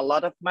spend a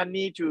lot of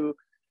money to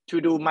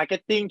do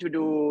marketing, to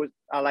do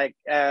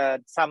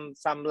some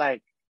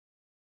like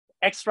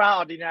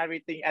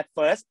extraordinary thing at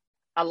first.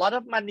 A lot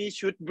of money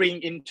should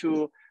bring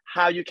into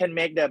how you can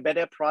make the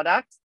better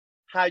products,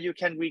 how you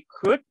can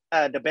recruit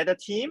the better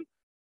team,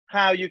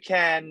 how you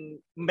can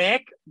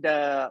make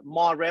the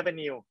more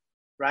revenue,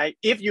 right?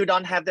 If you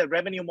don't have the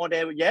revenue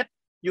model yet,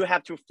 you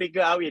have to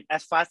figure out it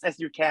as fast as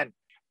you can.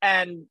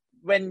 And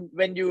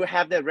when you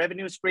have the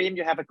revenue stream,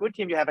 you have a good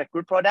team, you have a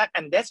good product,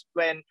 and that's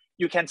when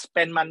you can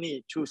spend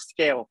money to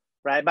scale,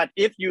 right? But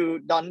if you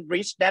don't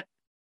reach that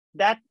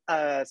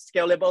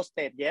scalable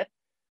state yet,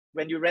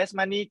 when you raise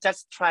money,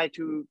 just try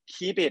to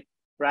keep it,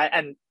 right?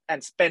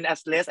 And spend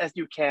as less as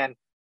you can.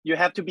 You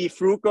have to be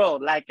frugal,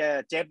 like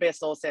Jeff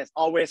Bezos says,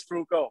 always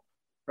frugal,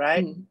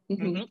 right?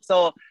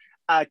 So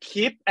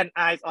keep an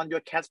eye on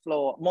your cash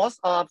flow. Most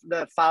of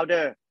the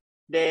founder,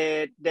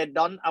 they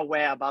don't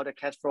aware about the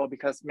cash flow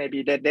because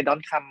maybe they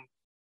don't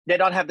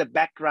have the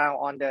background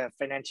on the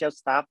financial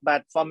stuff.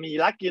 But for me,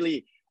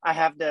 luckily, I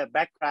have the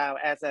background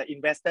as an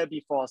investor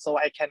before, so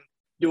I can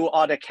do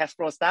all the cash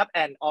flow stuff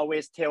and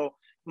always tell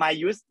my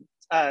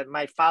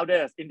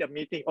founders in the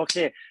meeting,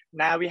 okay,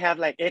 now we have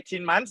like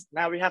 18 months,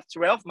 now we have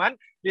 12 months,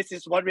 this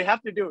is what we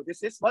have to do,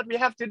 this is what we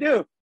have to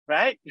do,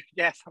 right?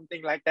 Yeah,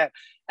 something like that.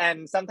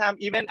 And sometimes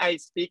even I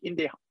speak in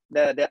the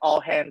all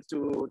hands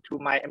to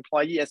my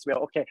employee as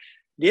well. Okay,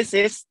 this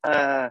is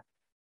the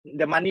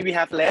money we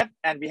have left,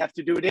 and we have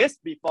to do this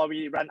before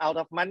we run out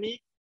of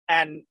money.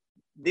 And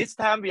this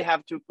time we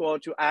have to go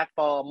to ask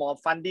for more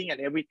funding and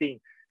everything.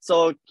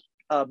 So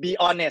be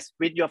honest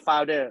with your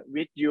founder,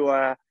 with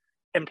your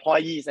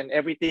employees and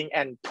everything,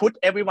 and put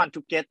everyone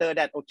together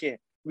that, okay,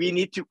 we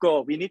need to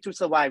go, we need to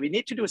survive, we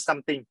need to do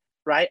something,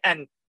 right?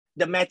 And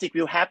the magic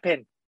will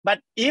happen. But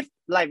if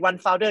like one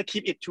founder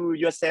keep it to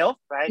yourself,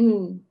 right?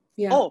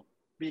 Oh,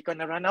 we're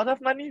gonna run out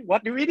of money.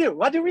 What do we do?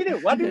 What do we do?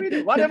 What do we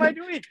do? What am I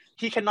doing?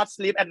 He cannot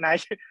sleep at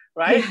night,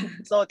 right? Yeah,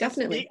 so just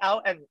speak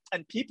out,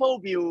 and people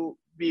will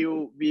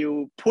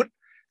put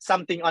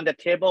something on the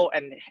table,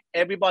 and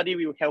everybody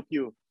will help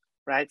you,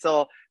 right?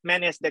 So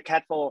manage the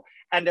cash flow.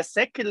 And the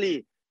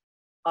secondly,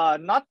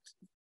 not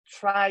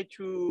try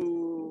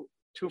to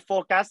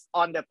focus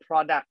on the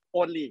product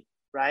only,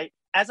 right?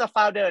 As a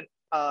founder,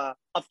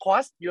 of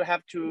course, you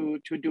have to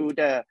do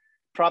the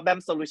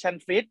problem solution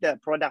fit, the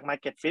product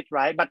market fit,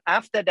 right? But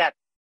after that,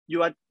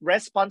 your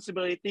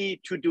responsibility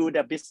to do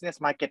the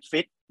business market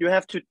fit, you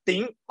have to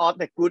think of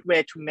the good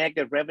way to make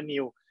the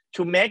revenue,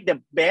 to make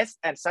the best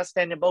and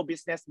sustainable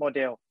business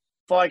model.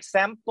 For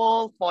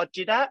example, for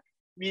Jita,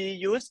 we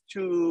used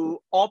to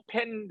have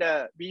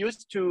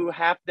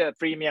the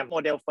freemium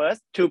model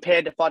first to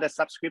pay for the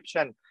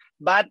subscription.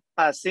 But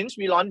since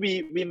we launched,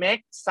 we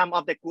make some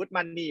of the good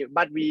money,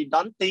 but we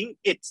don't think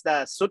it's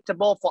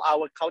suitable for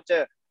our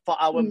culture, for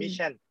our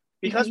mission,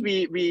 because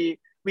we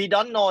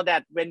don't know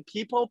that when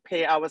people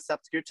pay our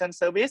subscription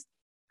service,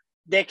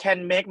 they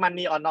can make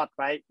money or not,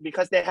 right?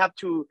 Because they have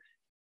to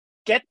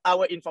get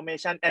our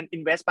information and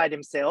invest by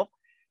themselves.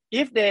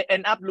 If they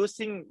end up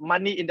losing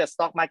money in the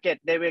stock market,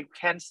 they will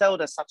cancel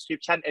the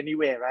subscription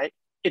anyway, right?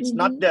 It's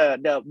not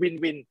the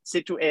win-win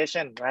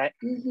situation, right?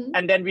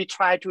 And then we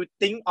try to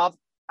think of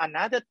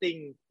another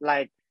thing,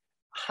 like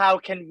how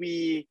can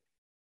we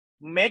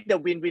make the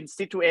win-win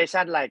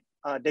situation, like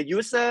the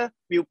user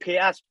will pay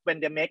us when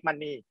they make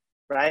money,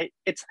 right?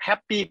 It's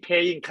happy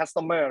paying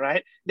customer,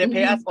 right? They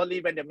pay us only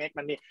when they make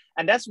money.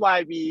 And that's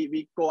why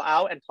we go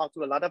out and talk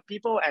to a lot of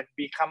people, and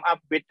we come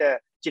up with the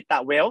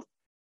Jita Wealth,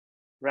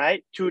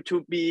 right? To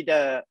be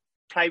the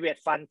private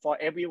fund for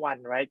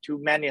everyone, right? To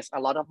manage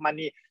a lot of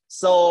money.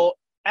 So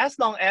as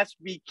long as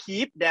we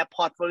keep their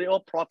portfolio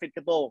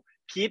profitable,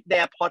 keep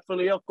their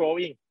portfolio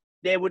growing,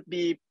 they would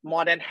be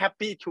more than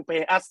happy to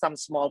pay us some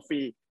small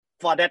fee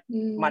for that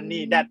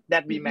money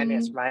that we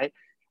manage, right?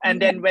 And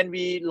then when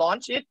we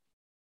launch it,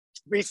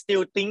 we're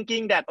still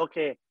thinking that,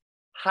 okay,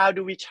 how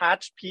do we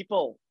charge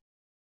people,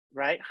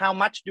 right? How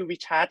much do we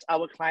charge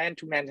our client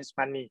to manage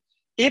money?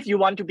 If you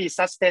want to be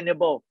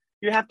sustainable,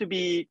 you have to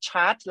be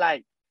charged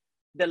like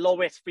the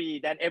lowest fee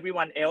than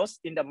everyone else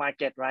in the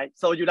market, right?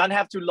 So you don't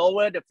have to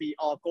lower the fee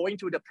or going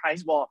to the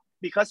price war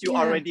because you're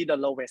already the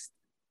lowest,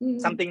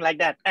 something like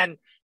that. And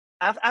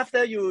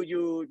after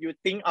you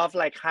think of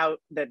like how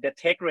the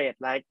take rate,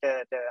 like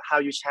the how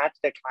you charge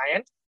the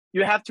client,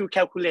 you have to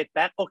calculate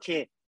back,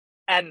 okay,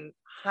 and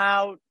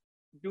how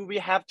do we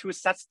have to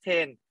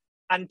sustain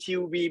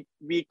until we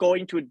go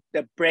into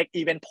the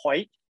break-even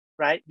point,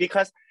 right?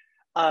 Because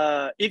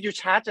if you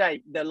charge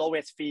like the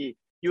lowest fee,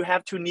 you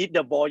have to need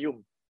the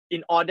volume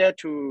in order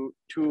to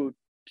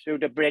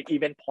the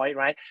break-even point,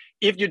 right?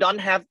 If you don't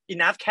have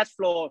enough cash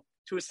flow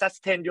to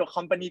sustain your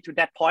company to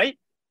that point,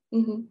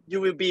 you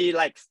will be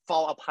like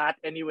fall apart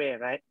anyway,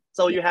 right?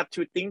 So you have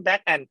to think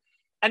back and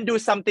do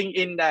something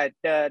in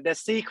the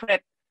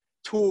secret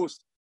tools,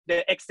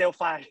 the Excel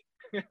file,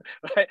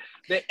 right?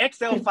 The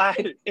Excel file,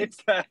 it's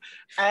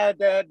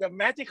the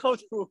magical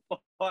tool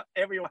for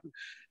everyone.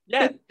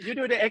 Yeah, you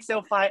do the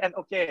Excel file, and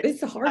okay. It's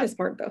the hardest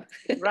part though.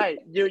 Right,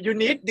 you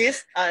need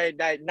this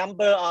the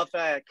number of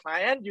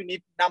client, you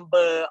need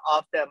number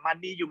of the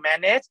money you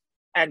manage,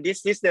 and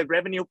this is the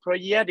revenue per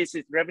year, this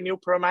is revenue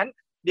per month,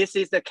 this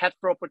is the cash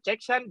flow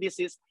projection, this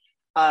is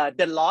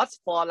the loss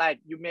for like,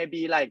 you may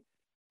be like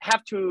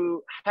have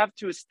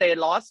to stay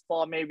lost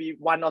for maybe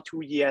 1 or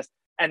 2 years,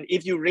 and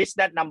if you reach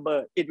that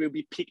number, it will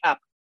be picked up.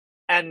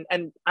 And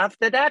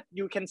after that,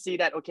 you can see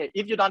that, okay,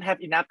 if you don't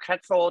have enough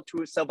cash flow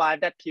to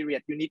survive that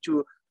period, you need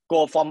to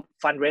go from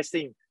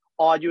fundraising,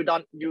 or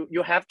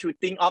you have to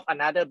think of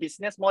another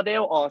business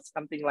model or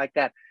something like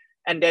that,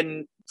 and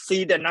then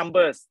see the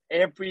numbers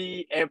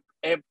every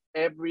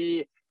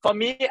for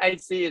me, I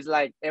see is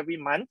like every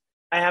month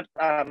I have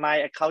my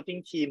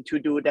accounting team to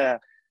do the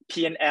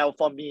P&L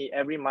for me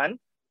every month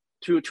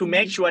to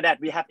make sure that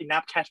we have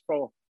enough cash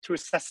flow to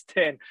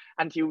sustain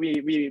until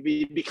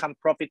we become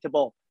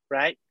profitable,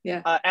 right?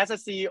 Yeah. As a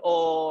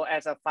CEO,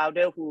 as a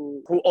founder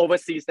who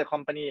oversees the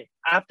company,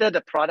 after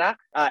the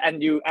product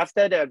and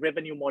after the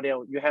revenue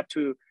model, you have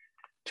to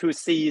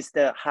seize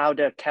how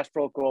the cash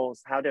flow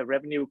grows, how the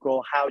revenue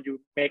grow, how you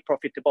make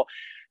profitable,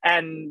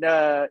 and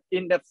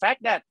in the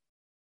fact that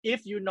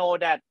if you know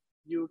that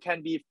you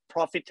can be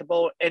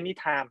profitable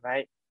anytime,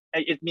 right?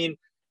 It means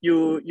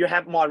you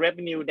have more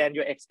revenue than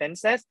your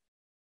expenses.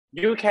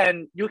 You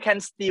can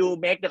still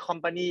make the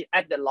company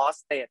at the loss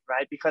state,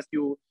 right? Because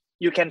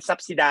you can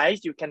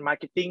subsidize, you can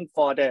marketing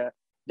for the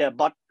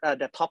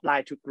top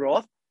line to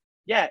growth.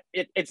 Yeah,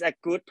 it's a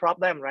good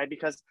problem, right?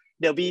 Because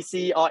the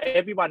VC or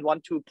everyone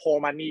want to pour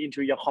money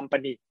into your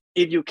company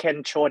if you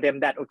can show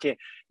them that, okay,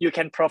 you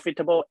can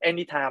profitable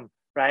anytime,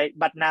 right?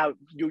 But now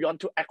you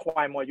want to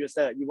acquire more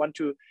user, you want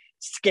to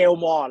scale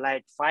more,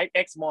 like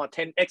 5x more,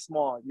 10x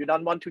more. You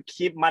don't want to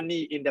keep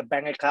money in the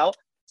bank account,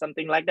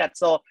 something like that.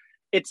 So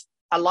it's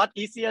a lot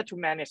easier to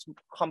manage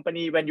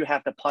company when you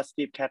have the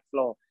positive cash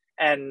flow.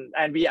 And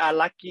we are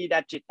lucky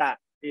that Chitta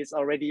is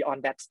already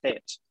on that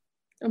stage.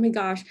 Oh my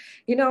gosh.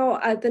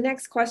 The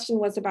next question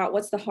was about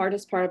what's the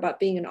hardest part about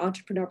being an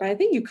entrepreneur, but I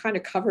think you kind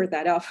of covered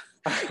that up.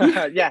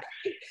 Yeah.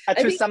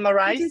 To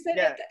summarize,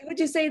 would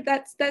you say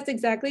that's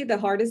exactly the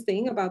hardest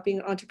thing about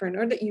being an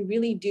entrepreneur, that you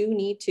really do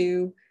need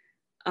to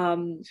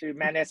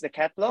manage the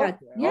cash flow?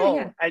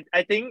 Yeah.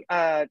 I think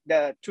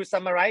to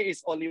summarize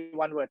is only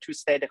one word: to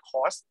stay the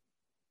course,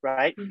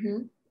 right?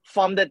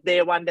 From the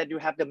day one that you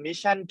have the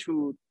mission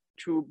to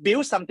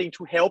build something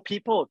to help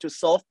people, to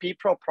solve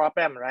people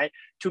problem, right?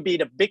 To be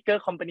the bigger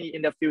company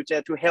in the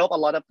future, to help a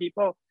lot of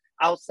people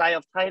outside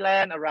of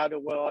Thailand, around the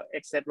world,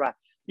 etc.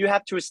 You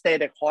have to stay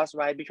the course,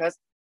 right? Because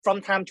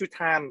from time to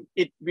time,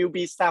 it will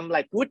be some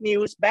like good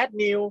news, bad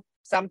news,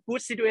 some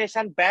good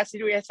situation, bad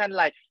situation,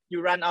 like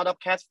you run out of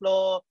cash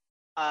flow,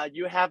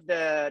 you have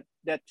the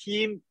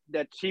team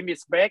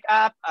is break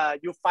up,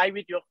 you fight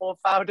with your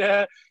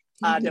co-founder,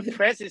 the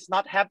press is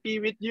not happy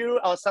with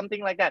you or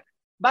something like that.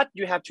 But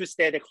you have to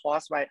stay the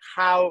course, right?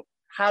 How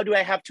do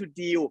I have to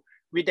deal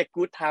with the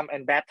good time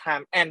and bad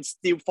time and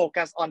still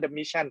focus on the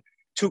mission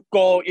to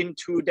go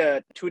into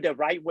the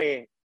right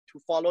way, to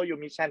follow your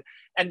mission?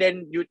 And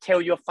then you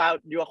tell your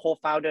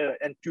co-founder,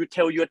 and you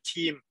tell your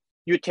team,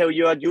 you tell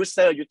your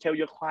user, you tell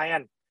your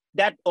client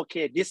that,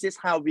 okay, this is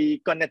how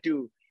we gonna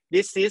do.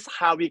 This is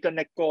how we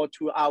gonna go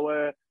to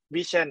our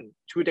vision,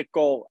 to the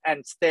goal,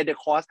 and stay the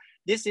course.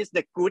 This is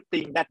the good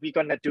thing that we're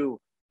gonna do,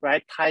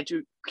 right? Try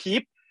to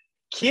keep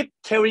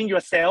telling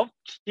yourself,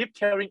 keep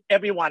telling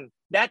everyone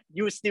that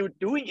you're still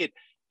doing it.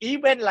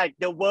 Even like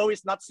the world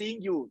is not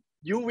seeing you,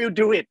 you will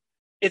do it.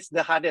 It's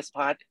the hardest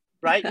part,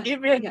 right?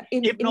 Even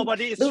if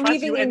nobody is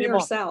trust you anymore.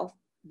 Yourself.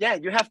 Yeah,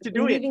 you have to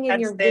do it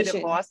and stay vision.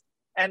 the course.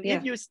 And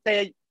if you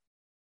stay,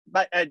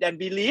 but then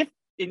believe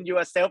in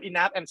yourself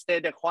enough and stay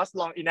the course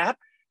long enough,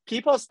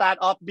 people start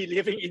off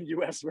believing in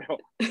you as well,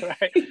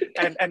 right?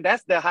 and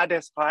that's the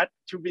hardest part,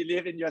 to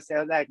believe in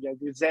yourself. Like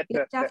you said,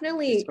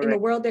 definitely in the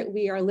world that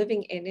we are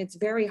living in, it's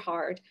very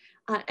hard.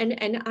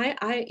 And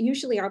I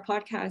usually our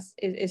podcast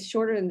is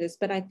shorter than this,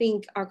 but I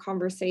think our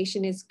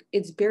conversation is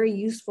very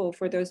useful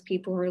for those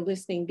people who are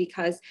listening,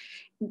 because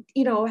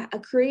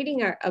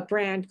creating a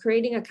brand,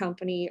 creating a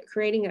company,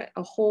 creating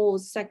a whole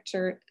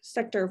sector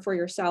for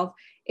yourself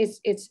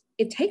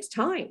it takes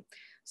time.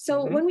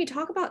 So when we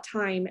talk about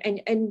time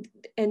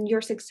and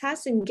your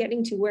success in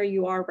getting to where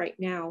you are right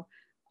now,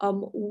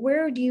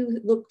 where do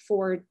you look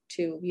forward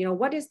to?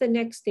 What is the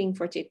next thing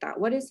for Chitta?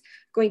 What is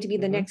going to be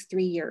the next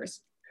 3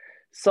 years?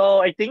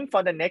 So I think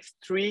for the next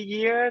 3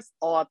 years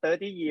or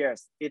 30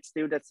 years, it's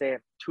still the same,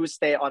 to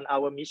stay on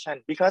our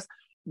mission. Because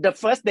the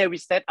first day we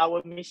set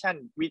our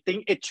mission, we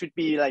think it should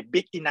be like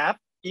big enough.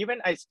 Even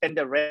I spend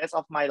the rest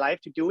of my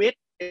life to do it,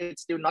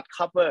 it's still not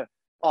cover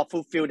or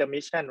fulfill the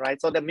mission, right?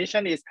 So the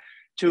mission is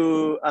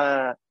to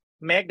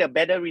make the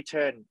better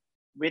return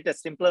with a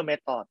simpler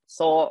method.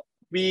 So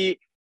we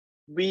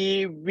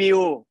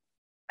will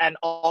and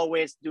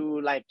always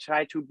do, like,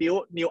 try to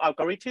build new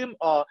algorithm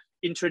or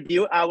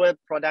introduce our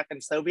product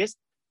and service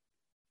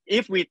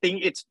if we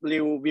think it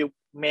will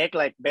make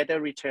like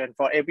better return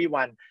for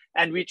everyone.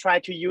 And we try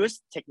to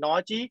use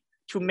technology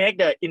to make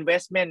the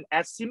investment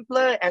as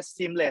simpler, as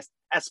seamless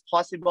as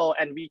possible.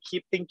 And we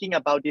keep thinking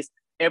about this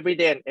every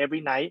day and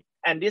every night.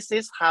 And this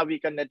is how we're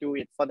gonna do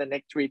it for the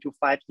next 3 to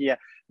 5 years.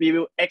 We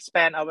will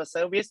expand our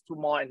service to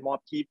more and more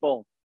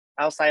people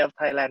outside of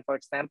Thailand. For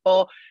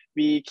example,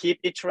 we keep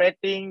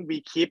iterating,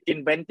 we keep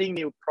inventing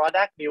new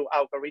product, new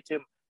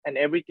algorithm and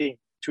everything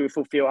to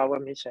fulfill our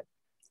mission.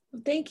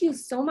 Thank you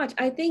so much.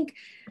 I think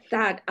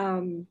that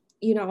from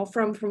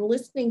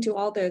listening to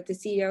all the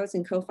CEOs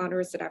and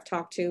co-founders that I've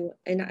talked to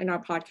in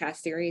our podcast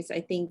series,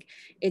 I think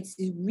it's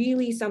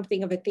really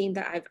something of a theme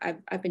that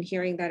I've been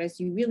hearing, that is,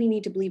 you really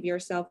need to believe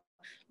yourself.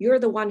 You're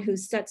the one who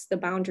sets the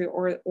boundary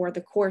or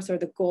the course or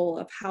the goal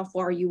of how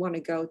far you want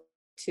to go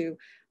to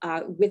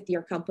with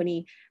your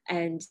company,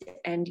 and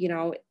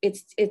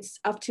it's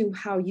up to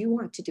how you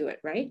want to do it,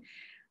 right?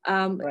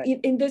 Right.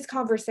 In this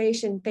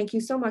conversation, thank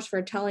you so much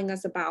for telling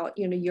us about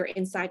your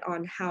insight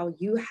on how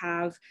you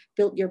have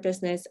built your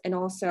business, and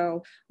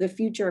also the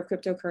future of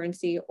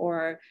cryptocurrency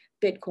or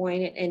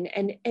Bitcoin,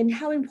 and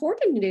how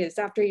important it is,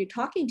 after you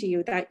talking to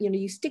you, that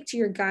you stick to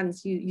your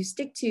guns, you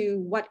stick to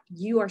what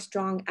you are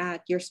strong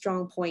at, your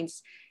strong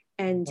points.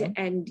 And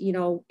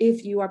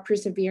if you are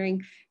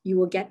persevering, you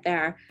will get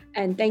there.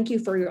 And thank you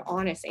for your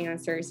honest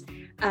answers.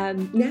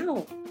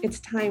 Now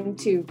it's time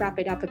to wrap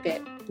it up a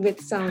bit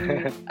with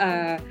some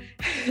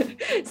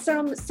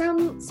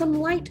some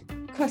light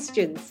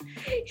questions.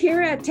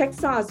 Here at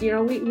TechSauce,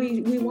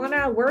 we want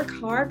to work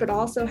hard, but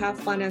also have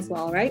fun as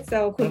well, right?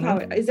 So, Khun Pao,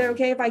 is it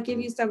okay if I give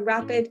you some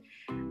rapid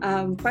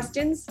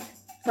questions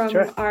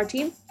from our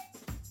team?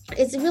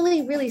 It's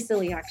really, really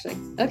silly, actually.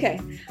 Okay.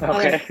 All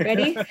right,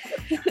 ready?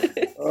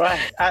 All right.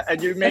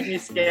 You make me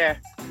scared.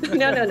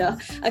 No.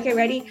 Okay,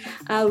 ready?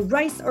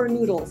 Rice or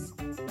noodles?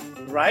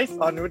 Rice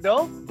or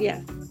noodle?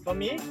 Yeah. For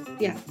me?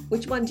 Yeah.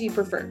 Which one do you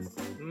prefer?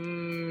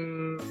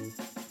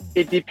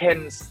 It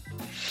depends.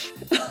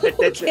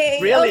 Okay.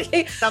 Really?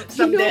 Okay.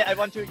 Someday I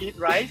want to eat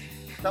rice.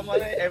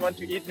 Someday I want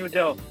to eat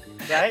noodle.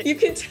 Right? You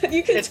can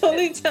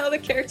totally tell the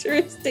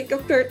characteristic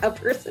of a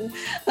person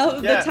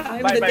of the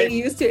time that they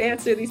use to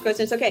answer these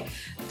questions. Okay,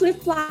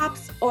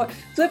 flip-flops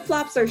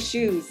or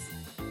shoes?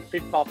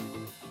 Flip-flop.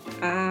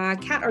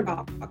 Cat or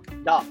dog?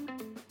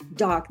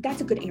 Dog. That's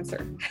a good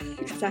answer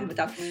because I have a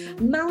dog.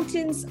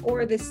 Mountains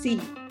or the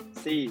sea?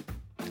 Sea.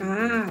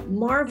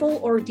 Marvel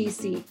or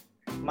DC?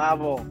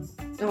 Marvel.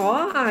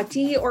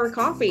 Tea or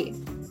coffee?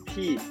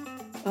 Tea.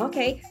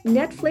 Okay,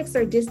 Netflix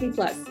or Disney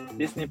Plus?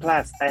 Disney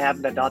Plus. I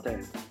have the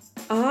daughter.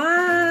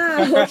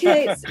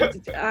 Okay.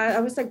 I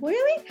was like,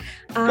 really?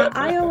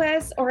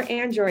 iOS or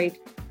Android?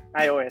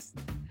 iOS.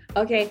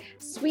 Okay.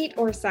 Sweet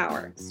or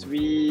sour?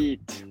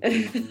 Sweet.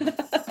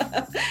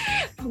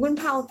 Khun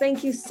Pao,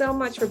 thank you so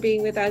much for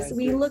being with us.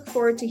 We look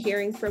forward to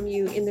hearing from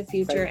you in the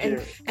future.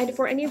 And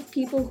for any of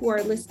people who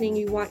are listening,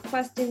 you want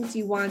questions,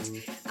 you want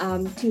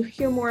to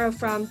hear more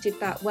from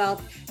Chitta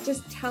Wealth,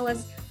 just tell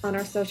us on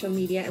our social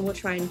media, and we'll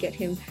try and get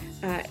him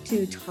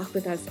to talk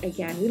with us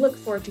again. We look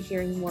forward to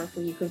hearing more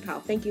from you, Khun Pao.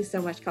 Thank you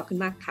so much. Khop Khun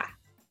Mak Ka.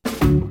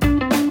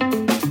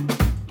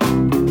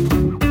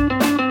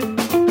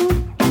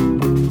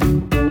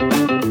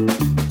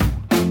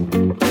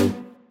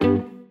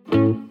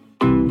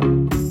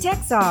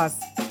 TechSauce,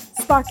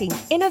 sparking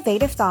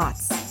innovative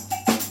thoughts.